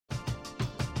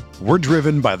We're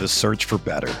driven by the search for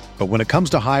better. But when it comes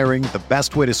to hiring, the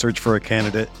best way to search for a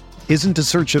candidate isn't to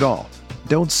search at all.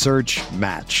 Don't search,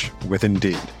 match with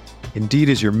Indeed. Indeed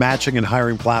is your matching and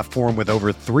hiring platform with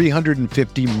over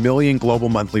 350 million global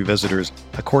monthly visitors,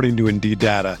 according to Indeed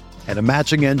data, and a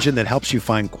matching engine that helps you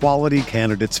find quality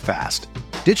candidates fast.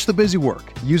 Ditch the busy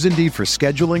work. Use Indeed for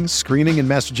scheduling, screening, and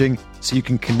messaging so you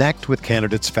can connect with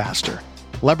candidates faster.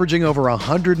 Leveraging over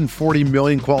 140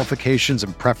 million qualifications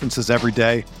and preferences every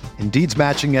day, Indeed's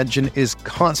matching engine is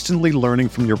constantly learning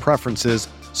from your preferences,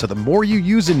 so the more you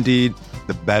use Indeed,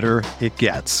 the better it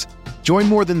gets. Join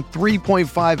more than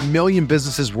 3.5 million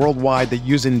businesses worldwide that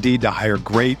use Indeed to hire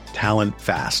great talent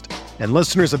fast. And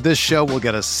listeners of this show will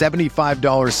get a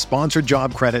 $75 sponsored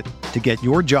job credit to get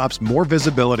your jobs more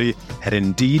visibility at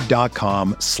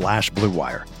Indeed.com/Blue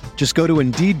Wire. Just go to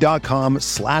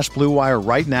Indeed.com/Blue Wire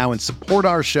right now and support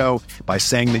our show by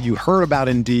saying that you heard about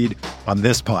Indeed on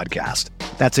this podcast.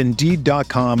 That's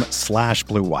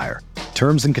Indeed.com/Blue Wire.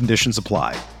 Terms and conditions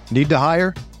apply. Need to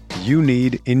hire? You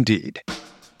need Indeed.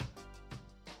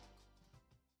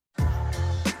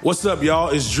 What's up, y'all?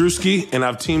 It's Drewski, and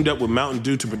I've teamed up with Mountain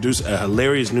Dew to produce a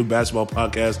hilarious new basketball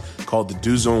podcast called The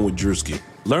Dew Zone with Drewski.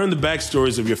 Learn the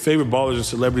backstories of your favorite ballers and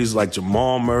celebrities like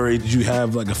Jamal Murray. Did you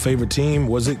have like a favorite team?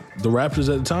 Was it the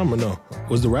Raptors at the time or no?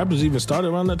 Was the Raptors even started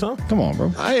around that time? Come on,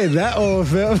 bro. I ain't that old,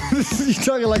 fam. You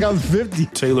talking like I'm 50.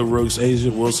 Taylor Rooks, Asia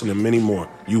Wilson, and many more.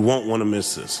 You won't want to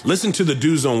miss this. Listen to The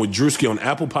Dew Zone with Drewski on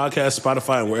Apple Podcasts,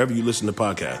 Spotify, and wherever you listen to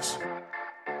podcasts.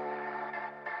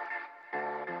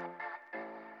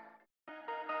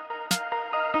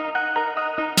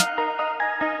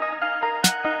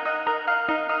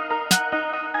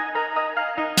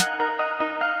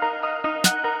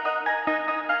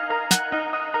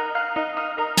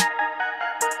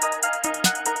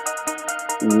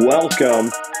 Welcome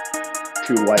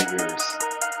to Light Years.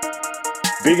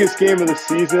 Biggest game of the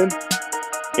season,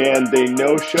 and they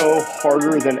no-show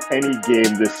harder than any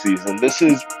game this season. This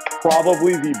is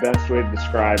probably the best way to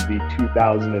describe the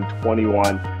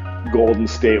 2021 Golden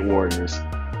State Warriors.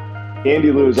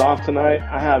 Andy Lou is off tonight.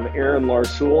 I have Aaron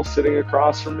Larsoul sitting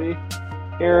across from me.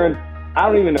 Aaron, I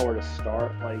don't even know where to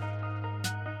start.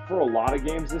 For a lot of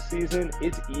games this season,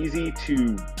 it's easy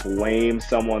to blame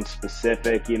someone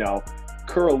specific.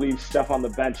 Kerr leaves Steph on the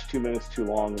bench 2 minutes too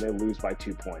long and they lose by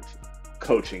 2 points.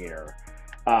 Coaching error.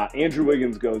 Andrew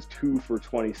Wiggins goes 2 for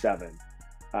 27.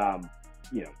 What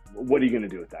are you going to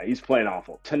do with that? He's playing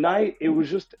awful. Tonight, it was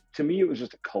just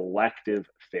a collective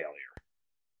failure.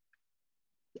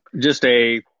 Just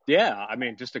a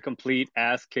complete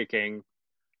ass kicking.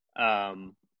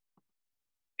 And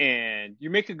you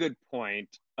make a good point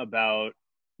about,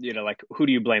 who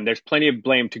do you blame? There's plenty of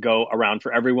blame to go around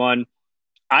for everyone.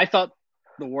 I thought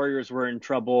the Warriors were in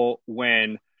trouble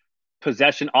when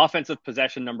offensive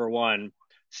possession number one,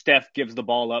 Steph gives the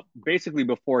ball up basically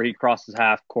before he crosses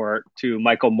half court to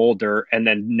Michael Mulder and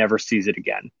then never sees it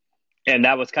again. And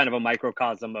that was kind of a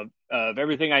microcosm of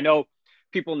everything. I know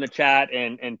people in the chat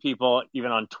and people even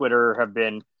on Twitter have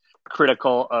been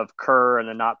critical of Kerr and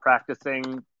the not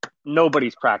practicing.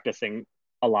 Nobody's practicing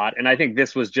a lot. And I think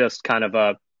this was just kind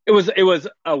of it was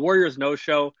a Warriors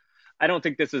no-show. I don't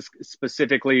think this is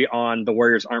specifically on the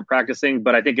Warriors aren't practicing,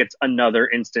 but I think it's another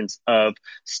instance of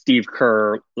Steve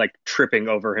Kerr tripping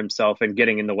over himself and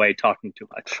getting in the way, talking too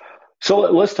much. So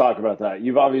let's talk about that.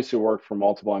 You've obviously worked for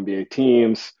multiple NBA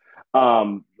teams.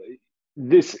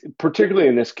 Particularly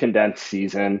in this condensed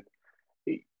season,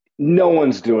 no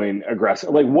one's doing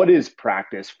aggressive. What is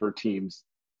practice for teams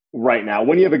right now?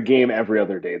 When you have a game every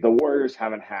other day, the Warriors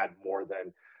haven't had more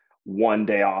than one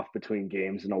day off between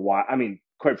games in a while. I mean,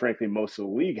 quite frankly, most of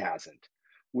the league hasn't.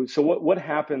 So what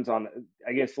happens on,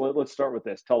 I guess, let's start with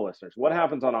this. Tell listeners, what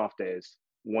happens on off days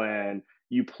when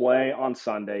you play on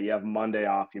Sunday, you have Monday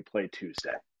off, you play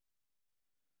Tuesday?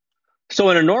 So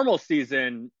in a normal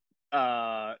season,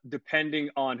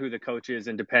 depending on who the coach is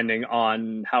and depending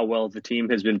on how well the team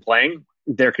has been playing,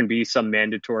 there can be some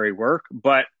mandatory work,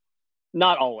 but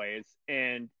not always.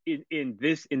 And in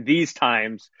these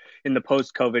times, in the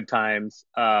post-COVID times,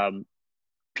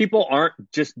 people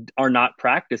are not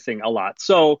practicing a lot.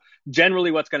 So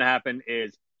generally what's going to happen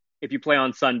is if you play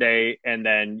on Sunday and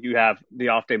then you have the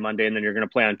off day Monday and then you're going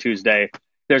to play on Tuesday,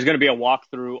 there's going to be a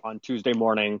walkthrough on Tuesday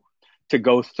morning to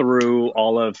go through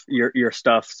all of your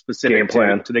stuff specific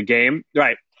to the game.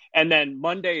 Right. And then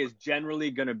Monday is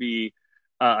generally going to be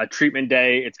a treatment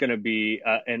day. It's going to be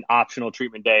an optional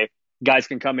treatment day. Guys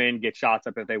can come in, get shots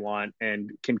up if they want,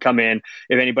 and can come in.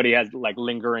 If anybody has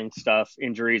lingering stuff,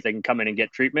 injuries, they can come in and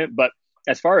get treatment. But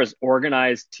as far as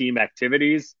organized team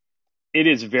activities, it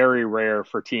is very rare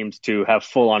for teams to have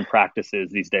full-on practices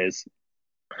these days.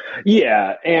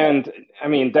 Yeah, and I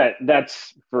mean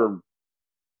that's for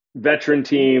veteran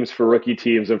teams, for rookie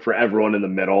teams, and for everyone in the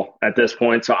middle at this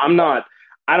point. So I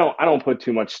don't put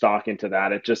too much stock into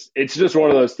that. It's just one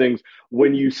of those things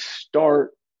when you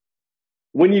start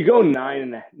when you go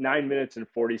 9 minutes and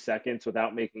 40 seconds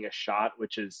without making a shot,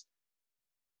 which is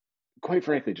quite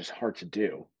frankly just hard to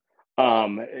do.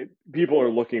 Um, People are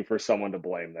looking for someone to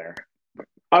blame there.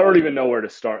 I don't even know where to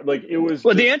start. Like it was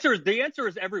Well, just the answer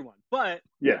is everyone, but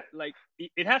yeah, like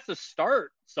it has to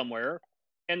start somewhere,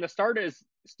 and the start is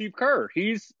Steve Kerr.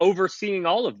 He's overseeing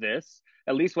all of this,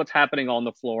 at least what's happening on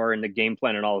the floor and the game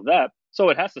plan and all of that. So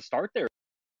it has to start there.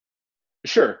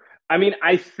 sure. I mean,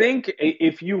 I think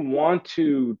if you want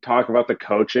to talk about the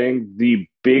coaching, the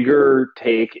bigger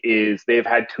take is they've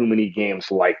had too many games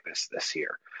like this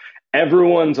year.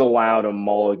 Everyone's allowed a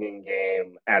mulligan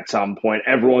game at some point.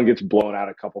 Everyone gets blown out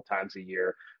a couple times a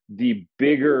year. The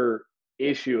bigger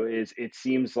issue is it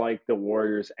seems like the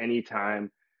Warriors, anytime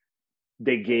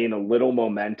they gain a little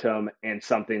momentum and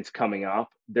something's coming up,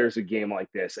 there's a game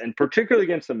like this. And particularly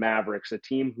against the Mavericks, a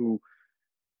team who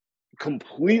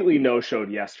completely no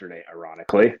showed yesterday,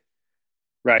 ironically.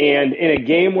 Right. And in a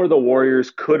game where the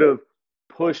Warriors could have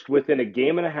pushed within a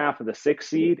game and a half of the sixth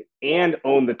seed and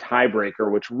owned the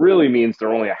tiebreaker, which really means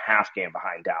they're only a half game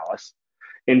behind Dallas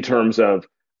in terms of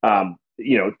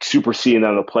superseding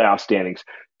them in the playoff standings.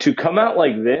 To come out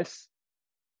like this,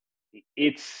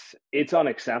 it's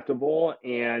unacceptable.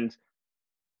 And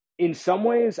in some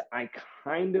ways, I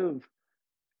kind of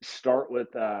start with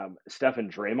Steph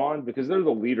and Draymond because they're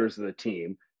the leaders of the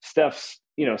team. Steph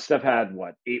had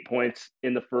what 8 points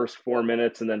in the first 4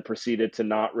 minutes and then proceeded to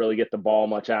not really get the ball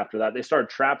much after that. They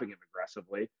started trapping him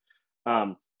aggressively.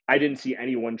 I didn't see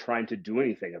anyone trying to do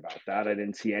anything about that. I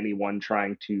didn't see anyone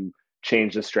trying to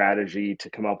change the strategy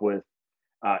to come up with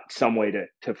some way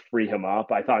to free him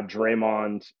up. I thought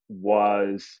Draymond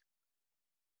was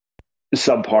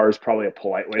subpar is probably a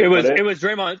polite way to put it. It was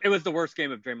Draymond. It was the worst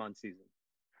game of Draymond's season.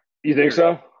 You think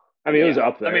so? I mean, it was Yeah.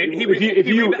 up there. I mean,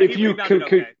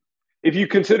 If you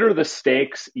consider the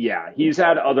stakes, yeah, he's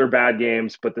had other bad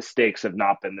games, but the stakes have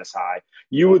not been this high.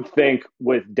 You would think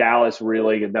with Dallas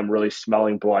really and them really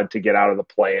smelling blood to get out of the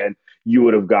play-in, you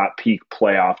would have got peak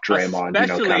playoff Draymond,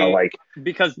 kind of like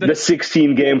because the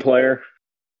 16 game player.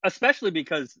 especially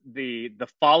because the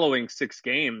following 6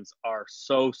 games are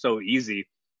so easy.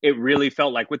 It really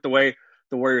felt like with the way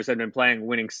the Warriors had been playing,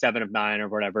 winning 7 of 9 or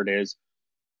whatever it is,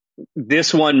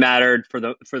 this one mattered for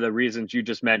the reasons you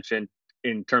just mentioned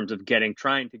in terms of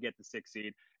trying to get the 6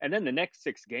 seed, and then the next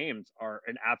 6 games are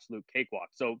an absolute cakewalk.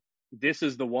 So this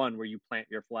is the one where you plant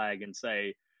your flag and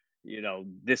say,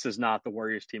 this is not the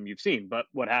Warriors team you've seen. But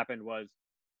what happened was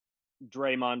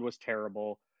Draymond was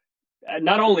terrible.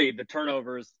 Not only the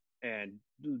turnovers and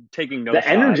taking no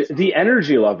shots. The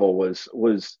energy level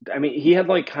was. I mean, he had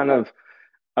like kind of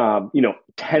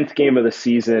 10th game of the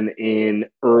season in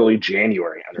early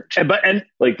January energy. And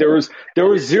like there was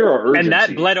zero urgency. And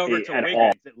that bled over to Wiggins.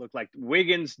 All. It looked like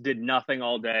Wiggins did nothing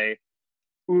all day.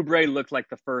 Oubre looked like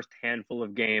the first handful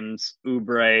of games.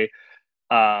 Oubre.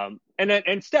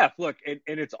 And Steph, look, and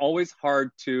it's always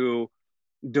hard to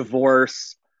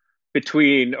divorce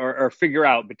between or figure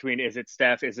out between, is it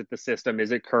Steph, is it the system,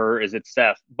 is it Kerr, is it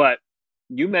Steph? But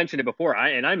you mentioned it before,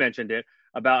 I mentioned it,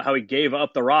 about how he gave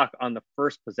up the rock on the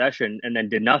first possession and then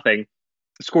did nothing,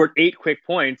 scored 8 quick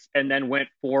points, and then went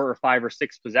 4 or 5 or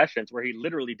 6 possessions where he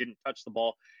literally didn't touch the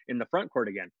ball in the front court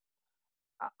again.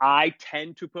 I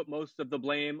tend to put most of the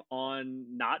blame on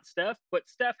not Steph, but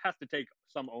Steph has to take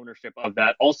some ownership of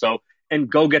that also and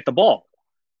go get the ball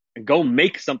and go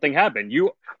make something happen.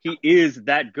 He is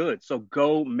that good, so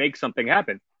go make something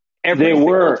happen every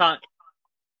single time.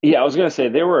 Yeah, I was going to say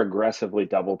they were aggressively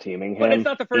double teaming him. But it's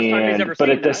not the first time he's ever seen that. But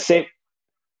at the same,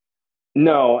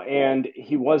 no, and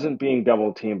he wasn't being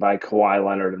double teamed by Kawhi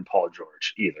Leonard and Paul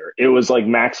George either. It was like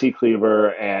Maxi Kleber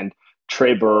and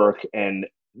Trey Burke and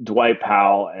Dwight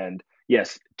Powell. And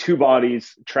yes, 2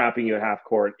 bodies trapping you at half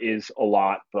court is a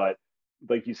lot, but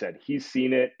like you said, he's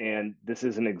seen it, and this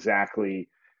isn't exactly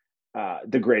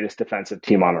the greatest defensive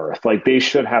team on earth. Like they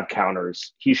should have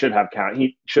counters. He should have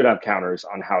counters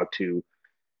on how to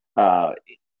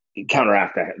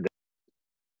counteract that.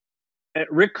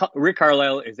 Rick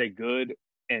Carlisle is a good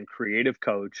and creative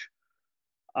coach,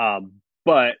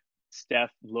 but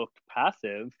Steph looked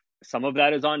passive. Some of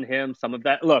that is on him. Some of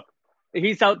that, look,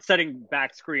 he's out setting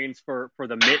back screens for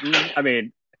the mitten. I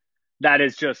mean, that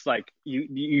is just like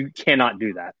you cannot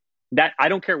do that. That I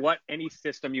don't care what any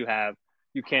system you have,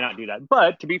 you cannot do that.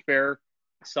 But to be fair,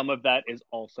 some of that is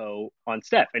also on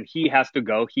Steph, and he has to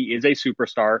go. He is a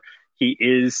superstar. He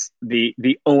is the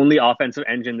only offensive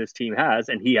engine this team has,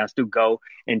 and he has to go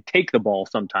and take the ball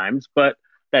sometimes, but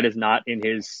that is not in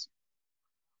his.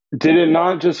 Did it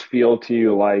not just feel to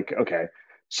you like, okay,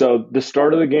 so the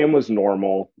start of the game was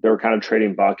normal. They were kind of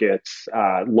trading buckets.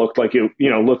 Looked like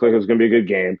looked like it was going to be a good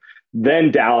game.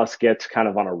 Then Dallas gets kind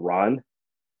of on a run,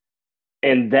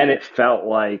 and then it felt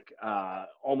like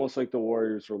almost like the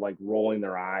Warriors were like rolling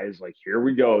their eyes, like here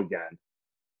we go again,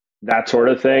 that sort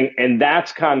of thing. And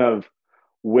that's kind of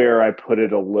where I put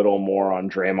it a little more on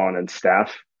Draymond and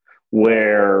Steph,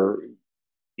 where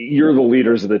you're the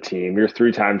leaders of the team, you're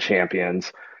three-time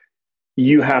champions.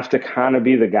 You have to kind of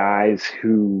be the guys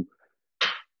who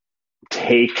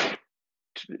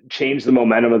change the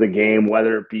momentum of the game,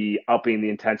 whether it be upping the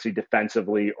intensity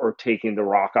defensively or taking the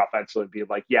rock offensively, and be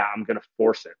like, yeah, I'm going to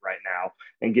force it right now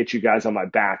and get you guys on my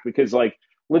back. Because like,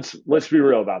 let's be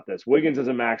real about this. Wiggins is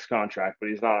a max contract, but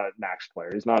he's not a max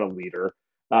player. He's not a leader.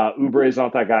 Oubre is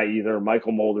not that guy either.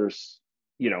 Michael Mulder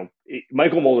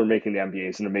making the NBA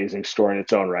is an amazing story in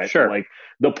its own right. Sure. But like,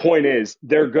 the point is,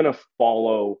 they're going to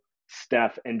follow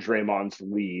Steph and Draymond's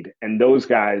lead, and those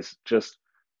guys just,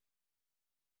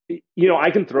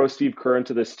 I can throw Steve Kerr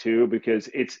into this too, because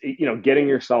it's, getting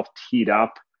yourself teed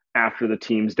up after the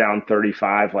team's down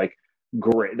 35, like,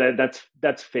 great.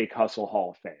 That's fake hustle Hall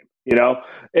of Fame.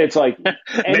 It's like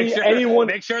anyone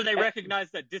make sure they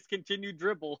recognize that discontinued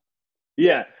dribble.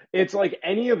 Yeah, it's like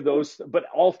any of those, but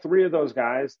all three of those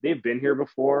guys, they've been here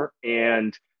before,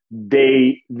 and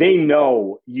they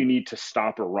know you need to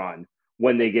stop a run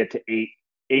when they get to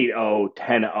 8-0,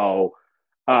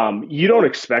 10-0. You don't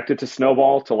expect it to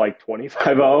snowball to like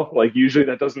 25-0. Like, usually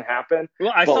that doesn't happen.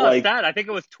 Well, I saw a stat. I think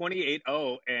it was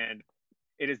 28-0, and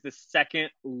it is the second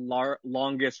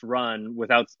longest run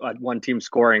without one team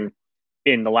scoring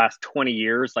in the last 20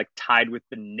 years, like tied with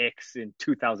the Knicks in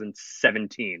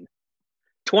 2017.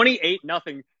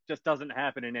 28-0 just doesn't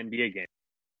happen in NBA games.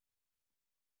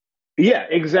 Yeah,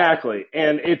 exactly.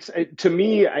 And to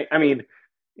me, I mean,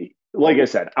 like I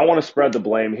said, I want to spread the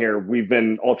blame here. We've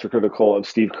been ultra critical of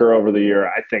Steve Kerr over the year.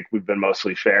 I think we've been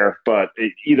mostly fair, but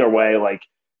either way, like,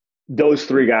 those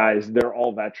three guys, they're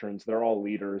all veterans. They're all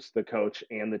leaders, the coach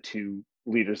and the two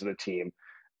leaders of the team.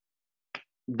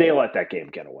 They let that game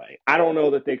get away. I don't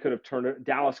know that they could have turned it.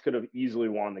 Dallas could have easily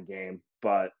won the game,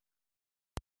 but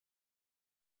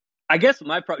I guess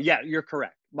you're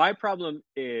correct. My problem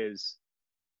is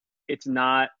it's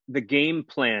not, the game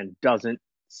plan doesn't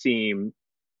seem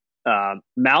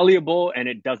malleable, and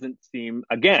it doesn't seem,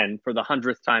 again, for the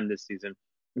 100th time this season,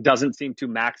 doesn't seem to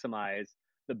maximize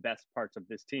the best parts of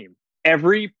this team.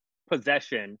 Every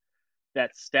possession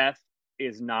that Steph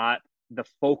is not the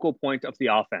focal point of the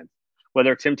offense,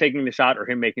 whether it's him taking the shot or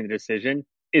him making the decision,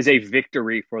 is a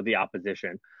victory for the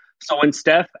opposition. So when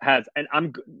Steph has, and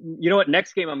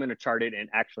next game I'm going to chart it and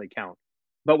actually count.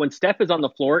 But when Steph is on the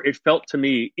floor, it felt to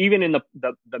me, even in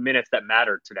the minutes that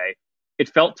mattered today, it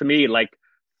felt to me like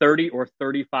 30 or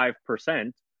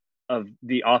 35% of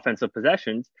the offensive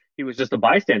possessions, he was just a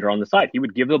bystander on the side. He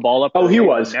would give the ball up. Oh, he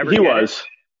was. He was.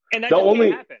 And that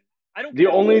doesn't happen.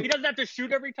 He doesn't have to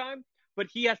shoot every time, but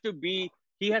he has to be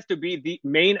the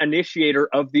main initiator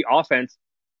of the offense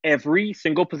every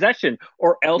single possession,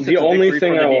 or else the only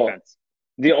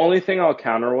thing I'll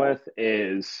counter with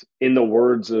is, in the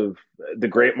words of the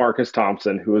great Marcus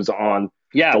Thompson, who was on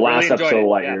the last episode of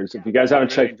Light Years. If you guys haven't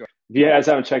checked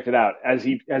it out, as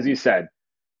he said,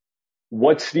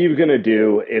 what's Steve going to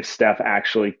do if Steph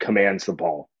actually commands the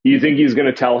ball? You think he's going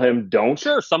to tell him don't?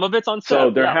 Sure, some of it's on Steph. So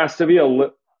there has to be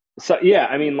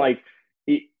I mean, like,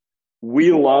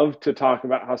 we love to talk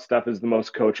about how Steph is the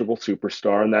most coachable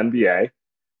superstar in the NBA,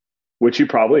 which he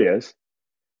probably is.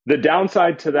 The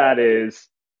downside to that is,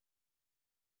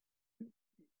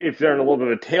 if they're in a little bit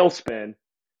of a tailspin,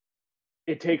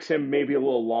 it takes him maybe a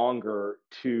little longer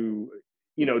to,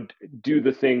 do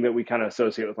the thing that we kind of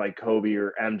associate with like Kobe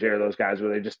or MJ or those guys,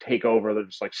 where they just take over. They're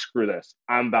just like, screw this,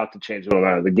 I'm about to change the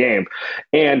momentum of the game.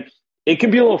 And it can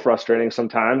be a little frustrating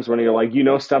sometimes when you're like,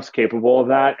 Steph's capable of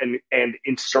that. And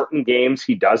in certain games,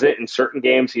 he does it. In certain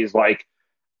games, he's like,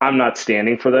 I'm not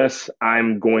standing for this.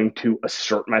 I'm going to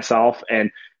assert myself.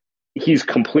 And he's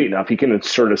complete enough. He can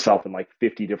insert himself in like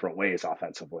 50 different ways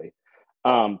offensively.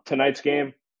 Tonight's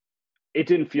game, it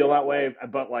didn't feel that way,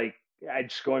 but like,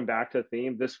 just going back to the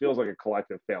theme, this feels like a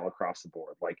collective fail across the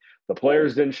board. Like, the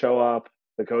players didn't show up,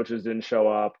 the coaches didn't show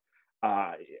up.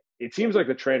 It seems like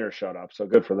the trainers showed up, so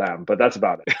good for them, but that's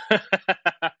about it.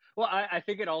 Well, I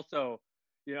think it also,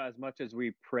 as much as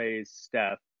we praise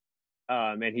Steph,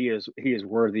 and he is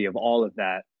worthy of all of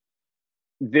that,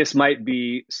 this might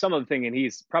be some of the thing, and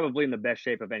he's probably in the best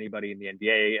shape of anybody in the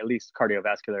NBA, at least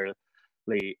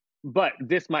cardiovascularly. But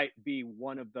this might be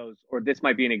one of those, or this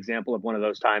might be an example of one of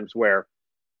those times where,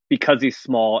 because he's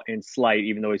small and slight,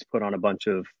 even though he's put on a bunch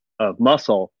of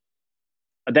muscle,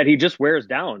 that he just wears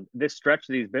down. This stretch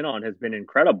that he's been on has been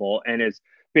incredible and has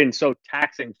been so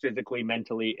taxing physically,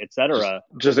 mentally, etc.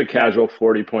 Just a casual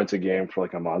 40 points a game for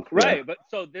like a month. Right. Yeah. But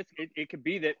so it could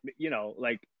be that,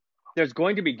 like there's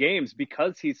going to be games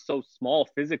because he's so small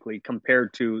physically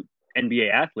compared to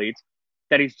NBA athletes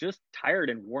that he's just tired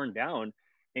and worn down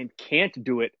and can't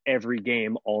do it every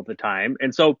game all the time.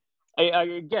 And so,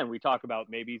 again, we talk about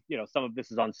maybe, some of this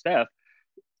is on Steph.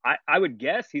 I would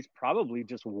guess he's probably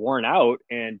just worn out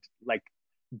and like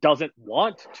doesn't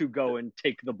want to go and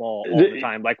take the ball all the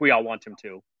time like we all want him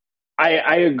to.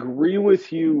 I agree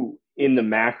with you in the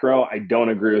macro. I don't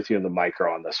agree with you in the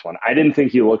micro on this one. I didn't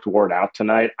think he looked worn out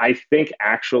tonight. I think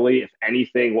actually, if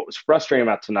anything, what was frustrating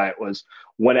about tonight was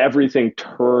when everything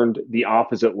turned the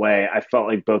opposite way, I felt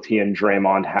like both he and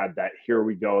Draymond had that here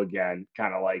we go again,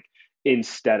 kind of like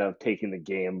instead of taking the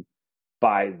game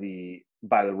by the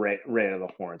rein of the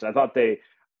horns. I thought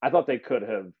they could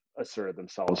have asserted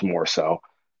themselves more so.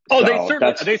 Oh,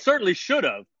 they certainly should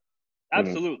have.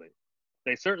 Absolutely.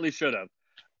 They certainly should have.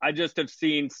 I just have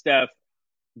seen Steph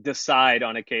decide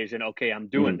on occasion, okay, I'm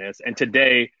doing this. And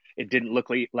today it didn't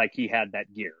look like he had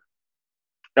that gear.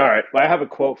 All right. Well, I have a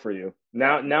quote for you.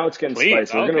 Now it's getting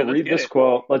spicy. We're going to read this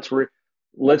quote.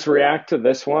 Let's react to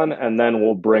this one, and then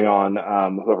we'll bring on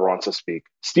whoever wants to speak.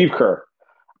 Steve Kerr.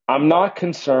 I'm not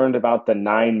concerned about the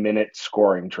 9-minute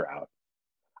scoring drought.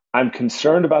 I'm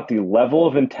concerned about the level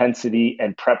of intensity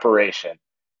and preparation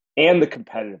and the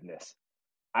competitiveness.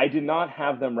 I did not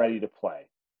have them ready to play.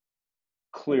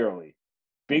 Clearly.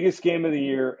 Biggest game of the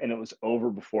year, and it was over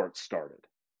before it started.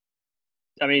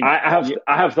 I mean, I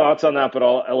have thoughts on that, but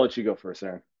I'll let you go first,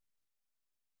 Aaron.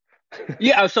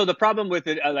 Yeah, so the problem with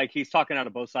it, like he's talking out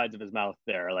of both sides of his mouth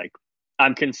there. Like,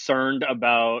 I'm concerned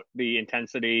about the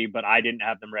intensity, but I didn't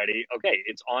have them ready. Okay,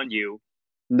 it's on you.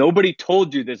 Nobody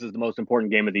told you this is the most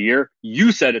important game of the year.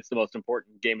 You said it's the most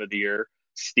important game of the year,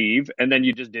 Steve, and then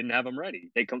you just didn't have them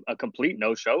ready. A complete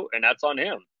no-show, and that's on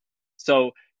him.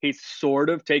 So he's sort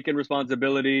of taking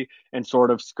responsibility and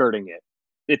sort of skirting it.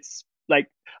 It's like,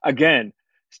 again,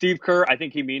 Steve Kerr, I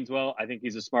think he means well. I think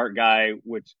he's a smart guy,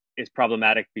 which is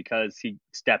problematic because he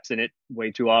steps in it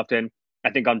way too often. I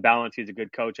think on balance, he's a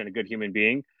good coach and a good human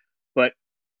being. But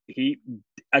he,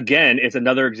 again, is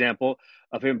another example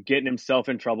of him getting himself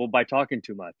in trouble by talking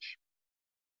too much.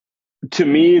 To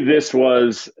me, this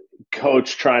was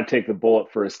coach trying to take the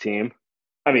bullet for his team.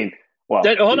 I mean, well,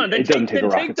 it doesn't take a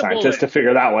rocket scientist to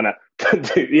figure that one out.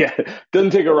 Yeah, it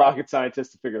doesn't take a rocket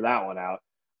scientist to figure that one out.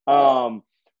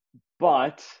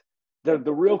 But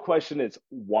the real question is,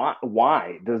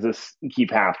 why does this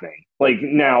keep happening? Like,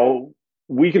 now,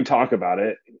 we can talk about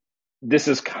it. This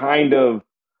is kind of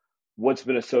what's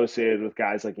been associated with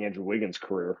guys like Andrew Wiggins'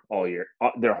 career all year,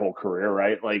 their whole career,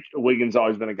 right? Like, Wiggins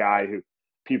always been a guy who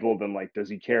people have been like, does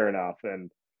he care enough?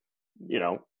 And,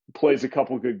 plays a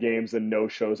couple good games and no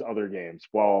shows other games,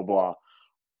 blah, blah, blah.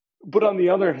 But on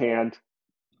the other hand,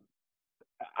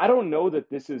 I don't know that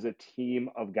this is a team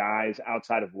of guys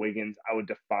outside of Wiggins I would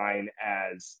define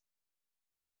as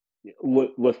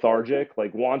lethargic.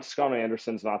 Like, Juan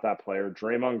Toscano-Anderson's not that player.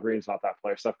 Draymond Green's not that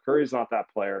player. Steph Curry's not that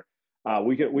player.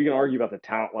 We can argue about the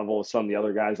talent level of some of the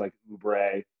other guys like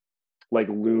Oubre, like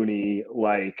Looney,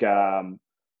 like I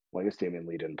guess Damian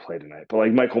Lee didn't play tonight, but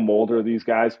like Michael Mulder, these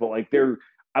guys. But like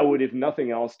I would, if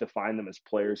nothing else, define them as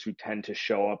players who tend to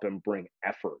show up and bring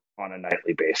effort on a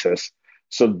nightly basis.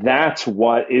 So that's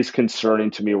what is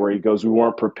concerning to me, where he goes, we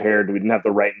weren't prepared. We didn't have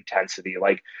the right intensity.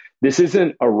 Like, this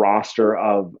isn't a roster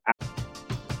of...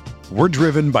 We're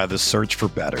driven by the search for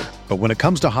better. But when it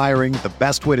comes to hiring, the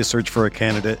best way to search for a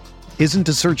candidate isn't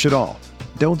to search at all.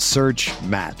 Don't search,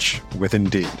 match with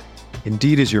Indeed.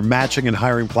 Indeed is your matching and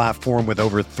hiring platform with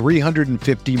over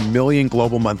 350 million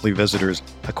global monthly visitors,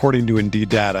 according to Indeed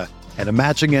data, and a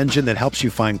matching engine that helps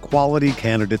you find quality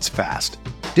candidates fast.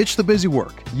 Ditch the busy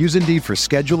work. Use Indeed for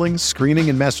scheduling, screening,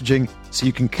 and messaging so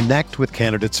you can connect with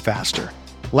candidates faster.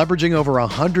 Leveraging over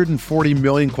 140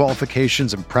 million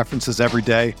qualifications and preferences every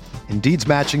day, Indeed's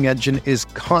matching engine is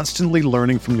constantly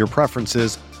learning from your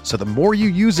preferences, so the more you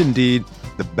use Indeed,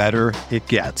 the better it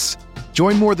gets.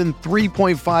 Join more than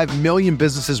 3.5 million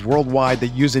businesses worldwide that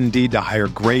use Indeed to hire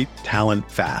great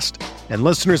talent fast. And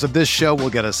listeners of this show will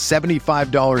get a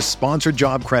 $75 sponsored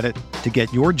job credit to get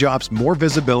your jobs more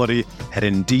visibility at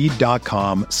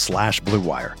Indeed.com/Blue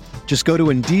Wire. Just go to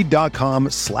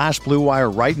Indeed.com/Blue Wire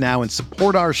right now and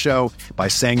support our show by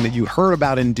saying that you heard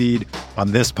about Indeed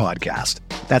on this podcast.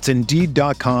 That's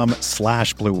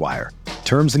Indeed.com/Blue Wire.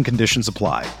 Terms and conditions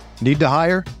apply. Need to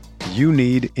hire? you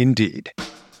need Indeed.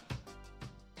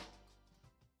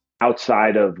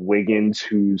 Outside of Wiggins,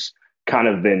 who's kind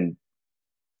of been,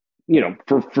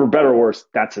 for better or worse,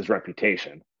 that's his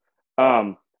reputation.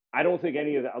 I don't think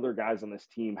any of the other guys on this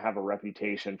team have a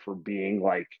reputation for being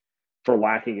for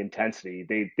lacking intensity.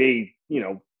 They,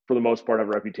 for the most part, have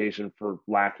a reputation for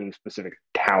lacking specific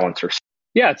talents or.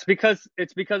 Yeah, it's because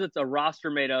it's a roster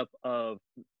made up of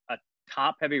a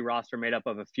top-heavy roster made up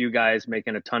of a few guys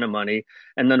making a ton of money,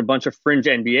 and then a bunch of fringe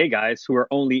NBA guys who are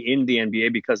only in the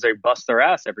NBA because they bust their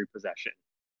ass every possession.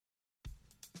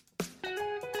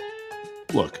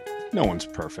 Look, no one's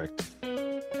perfect.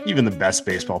 Even the best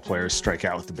baseball players strike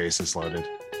out with the bases loaded.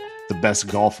 The best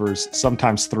golfers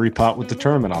sometimes three-putt with the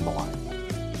tournament on the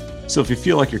line. So if you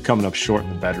feel like you're coming up short in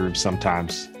the bedroom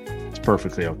sometimes, it's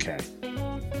perfectly okay.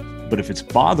 But if it's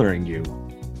bothering you,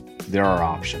 there are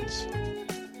options.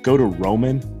 Go to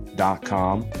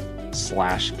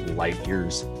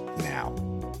roman.com/lightyears now.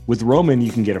 With Roman,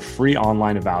 you can get a free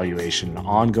online evaluation and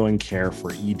ongoing care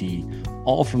for ED,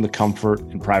 all from the comfort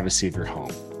and privacy of your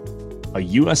home. A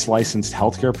U.S. licensed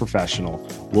healthcare professional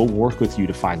will work with you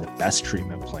to find the best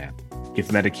treatment plan.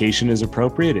 If medication is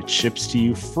appropriate, it ships to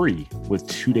you free with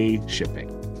 2-day shipping.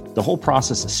 The whole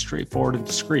process is straightforward and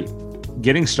discreet.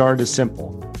 Getting started is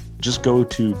simple. Just go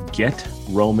to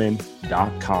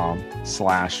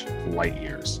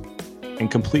getroman.com/lightyears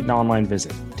and complete an online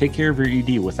visit. Take care of your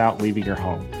ED without leaving your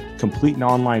home. Complete an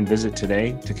online visit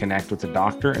today to connect with a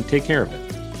doctor and take care of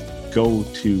it. Go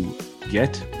to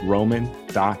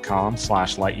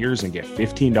getroman.com/lightyears and get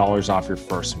 $15 off your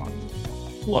first month.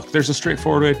 Look, there's a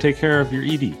straightforward way to take care of your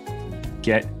ED.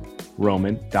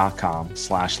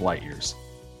 Getroman.com/lightyears.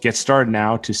 Get started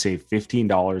now to save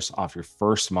 $15 off your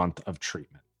first month of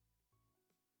treatment.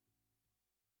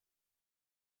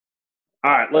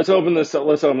 All right, let's open this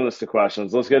to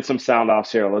questions. Let's get some sound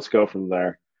offs here. Let's go from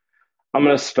there. I'm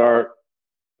going to start,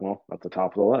 at the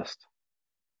top of the list.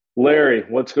 Larry,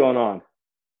 what's going on?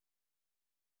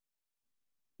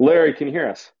 Larry, can you hear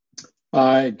us?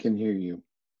 I can hear you.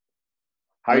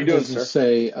 How are you doing, sir?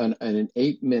 Say an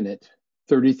 8-minute,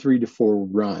 33-4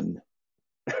 run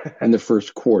in the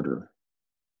first quarter,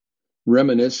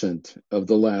 reminiscent of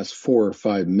the last 4 or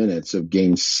 5 minutes of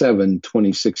Game 7,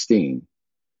 2016.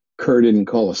 Kerr didn't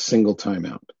call a single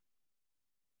timeout.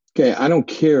 Okay, I don't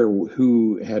care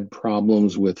who had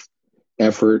problems with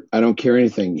effort. I don't care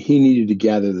anything. He needed to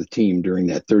gather the team during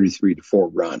that 33-4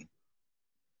 run.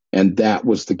 And that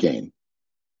was the game.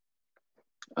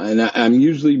 And I'm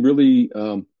usually really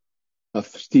a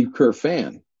Steve Kerr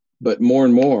fan, but more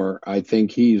and more, I think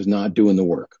he's not doing the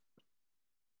work.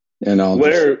 And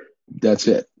that's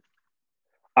it.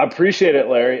 I appreciate it,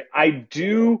 Larry. I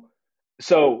do.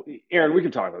 So, Aaron, we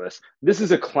can talk about this. This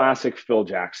is a classic Phil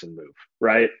Jackson move,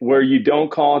 right? Where you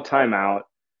don't call a timeout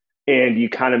and you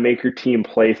kind of make your team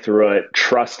play through it,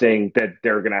 trusting that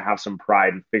they're going to have some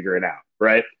pride and figure it out,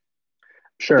 right?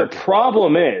 Sure. The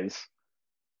problem is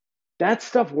that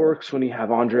stuff works when you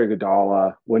have Andre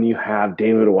Iguodala, when you have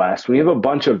David West, when you have a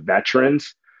bunch of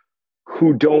veterans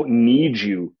who don't need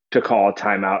you to call a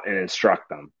timeout and instruct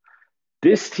them.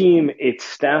 This team, it's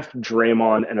Steph,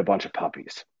 Draymond, and a bunch of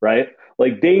puppies, right?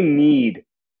 Like they need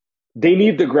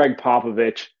the Greg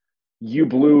Popovich, you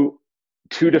blew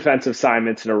 2 defensive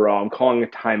assignments in a row, I'm calling a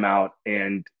timeout,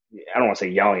 and I don't want to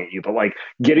say yelling at you, but like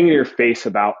getting in your face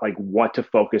about like what to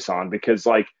focus on, because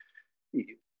like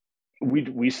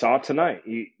we saw tonight,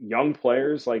 young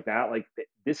players like that, like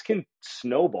this can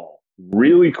snowball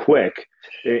really quick.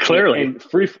 Clearly. And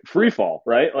free fall,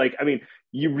 right? Like, I mean,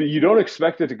 you don't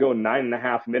expect it to go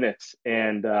 9.5 minutes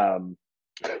and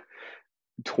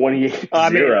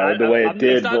 28-0 the way it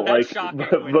did. But like,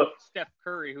 but Steph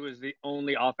Curry, who is the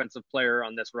only offensive player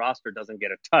on this roster, doesn't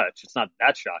get a touch. It's not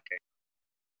that shocking.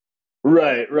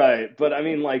 Right. But I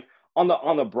mean, like on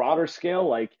the broader scale,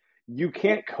 like you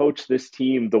can't coach this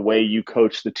team the way you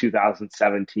coach the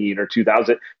 2017 or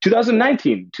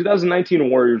 2019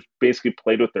 Warriors basically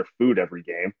played with their food every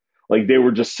game. Like they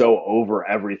were just so over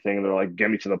everything. They're like, get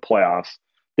me to the playoffs.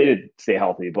 They didn't stay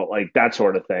healthy, but like that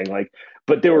sort of thing. Like,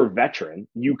 but they were veteran.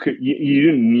 You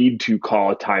didn't need to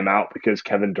call a timeout because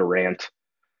Kevin Durant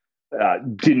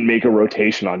didn't make a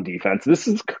rotation on defense. This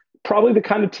is probably the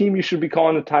kind of team you should be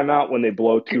calling a timeout when they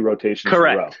blow 2 rotations in a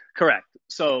row. Correct.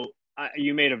 So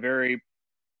you made a very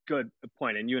good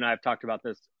point, and you and I have talked about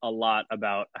this a lot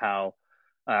about how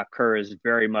Kerr is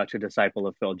very much a disciple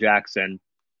of Phil Jackson,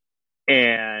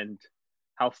 and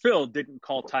how Phil didn't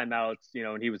call timeouts,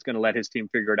 and he was going to let his team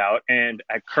figure it out. And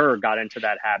Kerr got into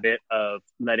that habit of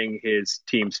letting his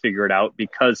teams figure it out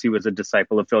because he was a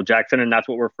disciple of Phil Jackson, and that's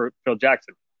what we're for Phil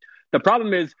Jackson. The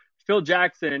problem is Phil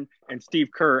Jackson and Steve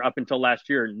Kerr, up until last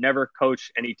year, never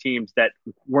coached any teams that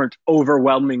weren't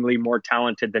overwhelmingly more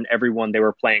talented than everyone they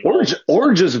were playing.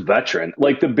 Or just veteran.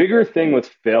 Like the bigger thing with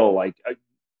Phil, like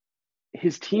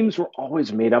his teams were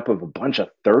always made up of a bunch of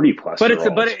 30-plus but year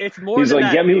olds. But it's more than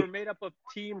that. They were made up of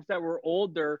teams that were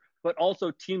older, but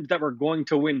also teams that were going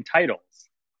to win titles.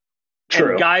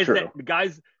 True. And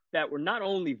guys that were not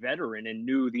only veteran and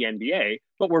knew the NBA,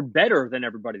 but were better than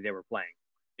everybody they were playing.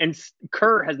 And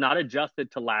Kerr has not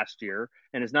adjusted to last year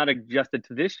and has not adjusted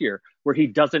to this year, where he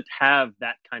doesn't have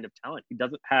that kind of talent. He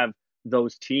doesn't have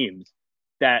those teams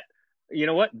that, you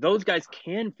know what, those guys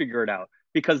can figure it out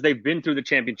because they've been through the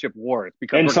championship wars.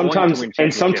 Because sometimes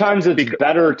it's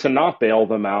better to not bail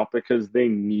them out because they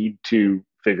need to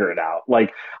figure it out.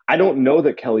 Like, I don't know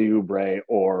that Kelly Oubre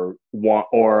or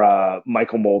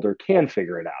Michael Mulder can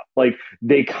figure it out. Like,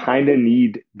 they kind of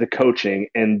need the coaching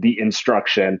and the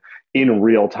instruction in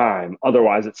real time.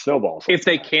 Otherwise, it snowballs. If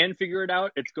they can figure it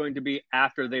out, it's going to be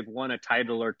after they've won a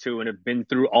title or two and have been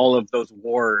through all of those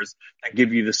wars that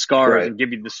give you the scars and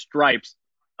give you the stripes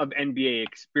of NBA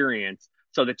experience,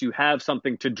 so that you have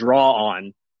something to draw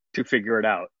on to figure it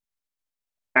out.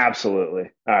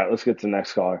 Absolutely. All right, let's get to the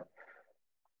next caller.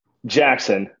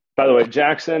 Jackson. By the way,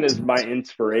 Jackson is my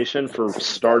inspiration for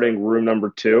starting room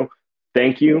number 2.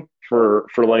 Thank you for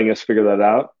letting us figure that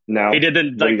out. Now he did the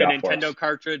Nintendo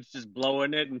cartridge, just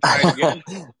blowing it and trying again.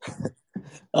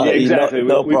 Yeah, exactly.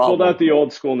 We pulled out the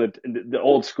old school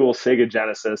Sega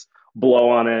Genesis,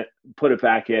 blow on it, put it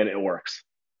back in. It works.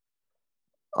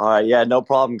 All right, yeah, no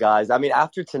problem, guys. I mean,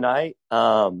 after tonight,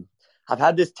 I've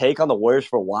had this take on the Warriors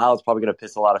for a while. It's probably going to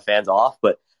piss a lot of fans off,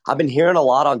 but I've been hearing a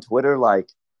lot on Twitter like,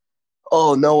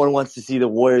 oh, no one wants to see the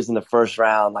Warriors in the first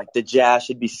round. Like, the Jazz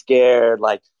should be scared.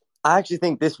 Like, I actually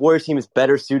think this Warriors team is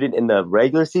better suited in the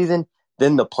regular season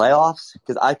than the playoffs,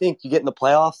 because I think you get in the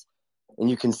playoffs and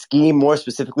you can scheme more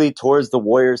specifically towards the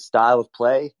Warriors' style of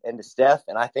play and to Steph,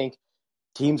 and I think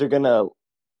teams are going to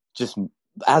just –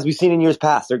 as we've seen in years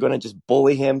past, they're going to just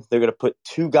bully him. They're going to put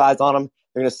 2 guys on him.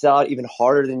 They're going to sell out even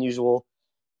harder than usual.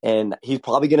 And he's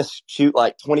probably going to shoot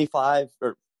like 25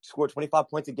 or score 25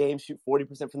 points a game, shoot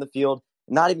 40% from the field.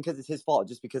 Not even because it's his fault,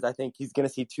 just because I think he's going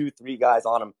to see 2-3 guys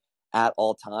on him at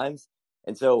all times.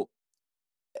 And so,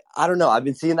 I don't know. I've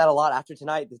been seeing that a lot after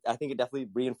tonight. I think it definitely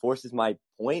reinforces my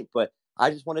point. But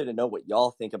I just wanted to know what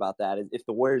y'all think about that. If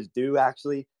the Warriors do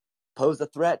actually pose a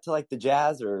threat to like the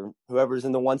Jazz or whoever's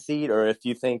in the 1 seed, or if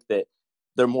you think that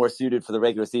they're more suited for the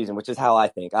regular season, which is how I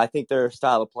think. I think their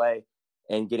style of play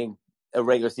and getting a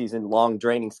regular season long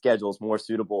draining schedule is more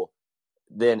suitable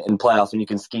than in playoffs when you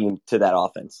can scheme to that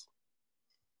offense.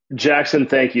 Jackson,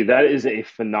 thank you. That is a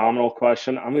phenomenal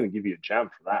question. I'm going to give you a gem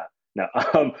for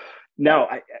that. Now,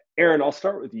 Aaron, I'll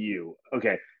start with you.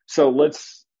 Okay, so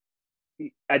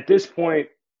at this point,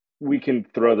 we can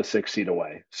throw the 6 seed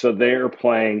away. So they're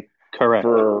playing correct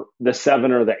for the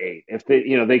 7 or the 8. If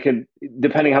they can,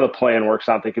 depending how the plan works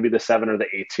out, they could be the 7 or the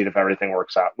 8 seed if everything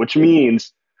works out, which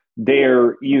means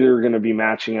they're either going to be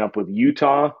matching up with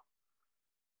Utah,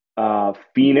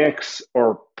 Phoenix,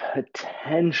 or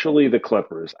potentially the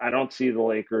Clippers. I don't see the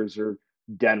Lakers or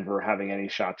Denver having any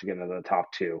shot to get into the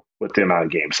top 2 with the amount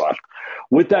of games left.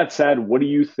 With that said, what do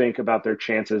you think about their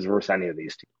chances versus any of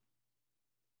these teams?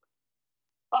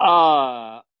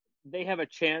 They have a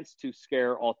chance to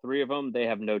scare all 3 of them. They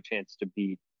have no chance to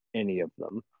beat any of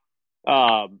them.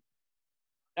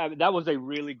 That was a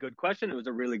really good question. It was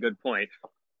a really good point.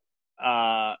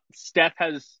 Steph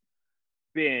has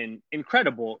been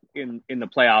incredible in the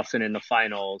playoffs and in the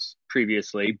finals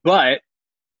previously, but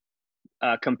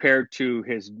compared to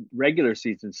his regular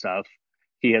season stuff,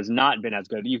 he has not been as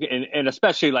good. And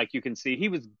especially like you can see, he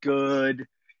was good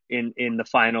in the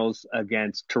finals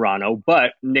against Toronto,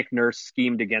 but Nick Nurse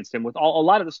schemed against him with a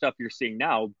lot of the stuff you're seeing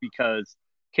now because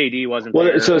KD wasn't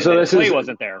there. So Clay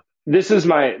wasn't there. This is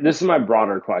my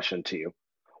broader question to you.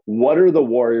 What are the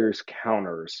Warriors'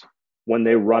 counters when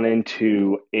they run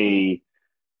into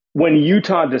when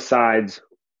Utah decides,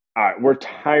 all right, we're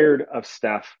tired of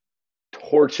Steph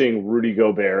torching Rudy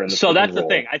Gobert in the So that's the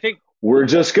thing. I think we're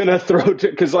just going to throw –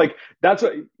 because, like, that's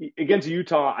what – against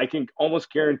Utah, I can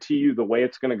almost guarantee you the way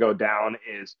it's going to go down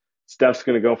is Steph's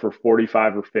going to go for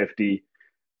 45 or 50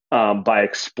 by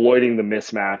exploiting the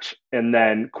mismatch. And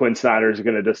then Quinn Snyder's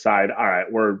going to decide, all right,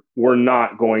 we're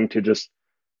not going to just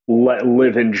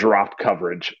live in drop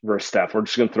coverage versus Steph. We're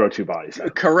just going to throw 2 bodies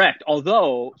out. Correct.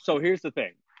 Although – so here's the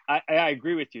thing. I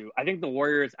agree with you. I think the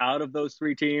Warriors, out of those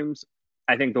 3 teams –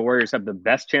 I think the Warriors have the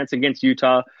best chance against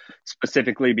Utah,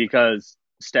 specifically because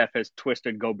Steph has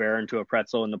twisted Gobert into a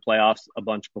pretzel in the playoffs a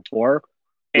bunch before.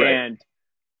 Right.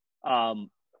 And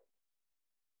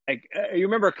like you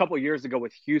remember a couple of years ago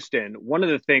with Houston, one of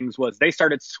the things was they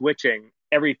started switching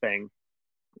everything.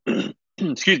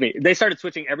 Excuse me. They started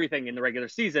switching everything in the regular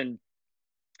season,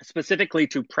 specifically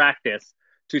to practice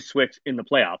to switch in the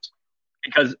playoffs,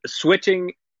 because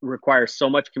switching requires so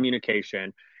much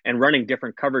communication, and running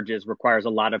different coverages requires a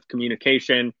lot of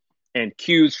communication and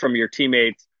cues from your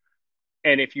teammates.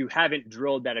 And if you haven't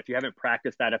drilled that, if you haven't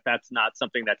practiced that, if that's not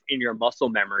something that's in your muscle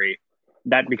memory,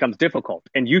 that becomes difficult.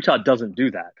 And Utah doesn't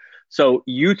do that. So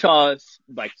Utah's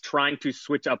like trying to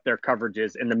switch up their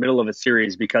coverages in the middle of a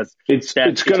series because it's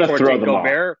going to throw them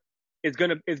Gobert is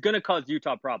going to cause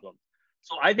Utah problems.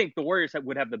 So I think the Warriors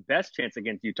would have the best chance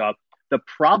against Utah. The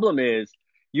problem is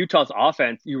Utah's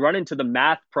offense. You run into the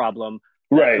math problem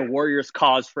that the Warriors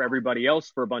caused for everybody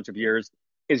else for a bunch of years.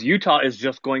 Is Utah is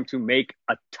just going to make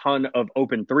a ton of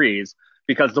open threes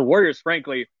because the Warriors,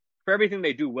 frankly, for everything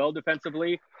they do well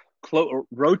defensively,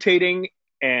 rotating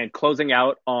and closing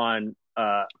out on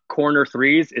corner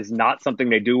threes is not something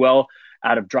they do well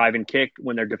out of drive and kick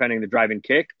when they're defending the drive and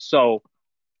kick. So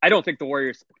I don't think the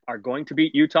Warriors are going to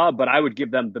beat Utah, but I would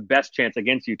give them the best chance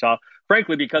against Utah,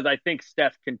 frankly, because I think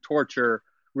Steph can torture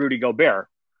Rudy Gobert.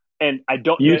 And I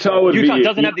don't. Utah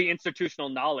doesn't have the institutional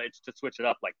knowledge to switch it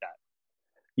up like that.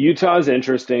 Utah is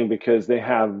interesting because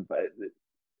they're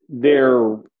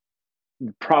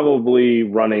probably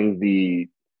running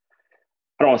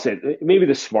I don't want to say maybe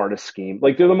the smartest scheme.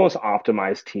 Like they're the most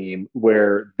optimized team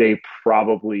where they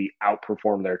probably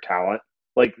outperform their talent.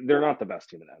 Like they're not the best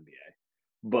team in the NBA,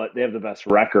 but they have the best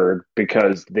record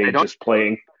because they just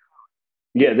play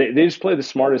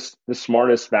the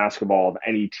smartest basketball of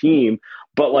any team.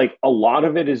 But like a lot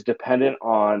of it is dependent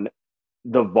on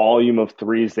the volume of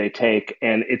threes they take.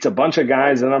 And it's a bunch of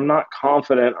guys that I'm not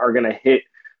confident are going to hit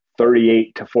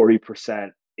 38 to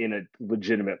 40% in a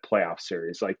legitimate playoff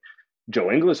series. Like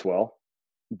Joe Ingles will,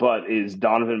 but is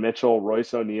Donovan Mitchell,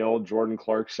 Royce O'Neal, Jordan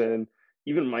Clarkson,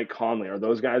 even Mike Conley, are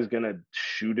those guys going to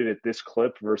shoot it at this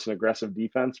clip versus an aggressive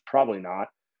defense? Probably not.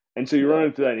 And so you run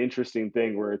into that interesting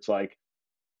thing where it's like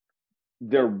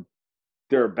they're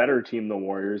a better team than the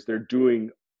Warriors. They're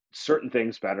doing certain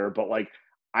things better, but like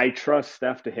I trust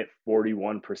Steph to hit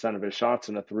 41% of his shots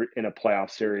in a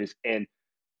playoff series and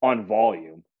on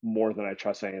volume more than I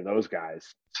trust any of those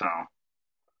guys. So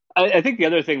I think the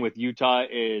other thing with Utah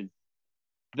is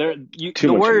the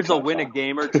Warriors will win a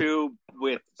game or two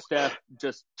with Steph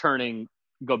just turning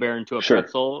Gobert into a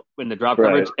pretzel in the drop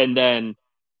coverage, and then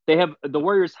the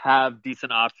Warriors have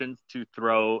decent options to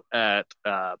throw at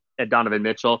Donovan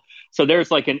Mitchell. So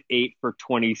there's like an 8 for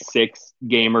 26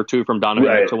 game or two from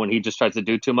Donovan Mitchell when he just tries to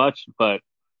do too much. But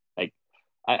like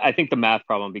I think the math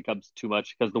problem becomes too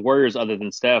much because the Warriors, other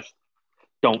than Steph,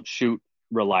 don't shoot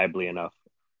reliably enough.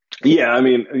 Yeah, I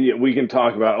mean, we can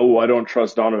talk about, I don't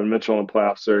trust Donovan Mitchell in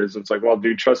playoff series. It's like, well, do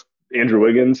you trust Andrew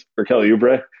Wiggins or Kelly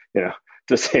Oubre? It's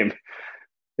the same.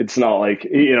 It's not like,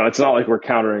 we're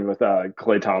countering with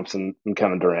Klay Thompson and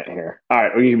Kevin Durant here. All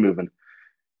right, we keep moving.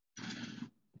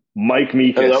 Mike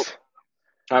Meekus.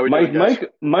 How we doing,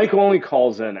 Mike only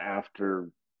calls in after